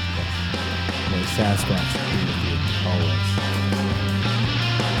us. May Sasquatch be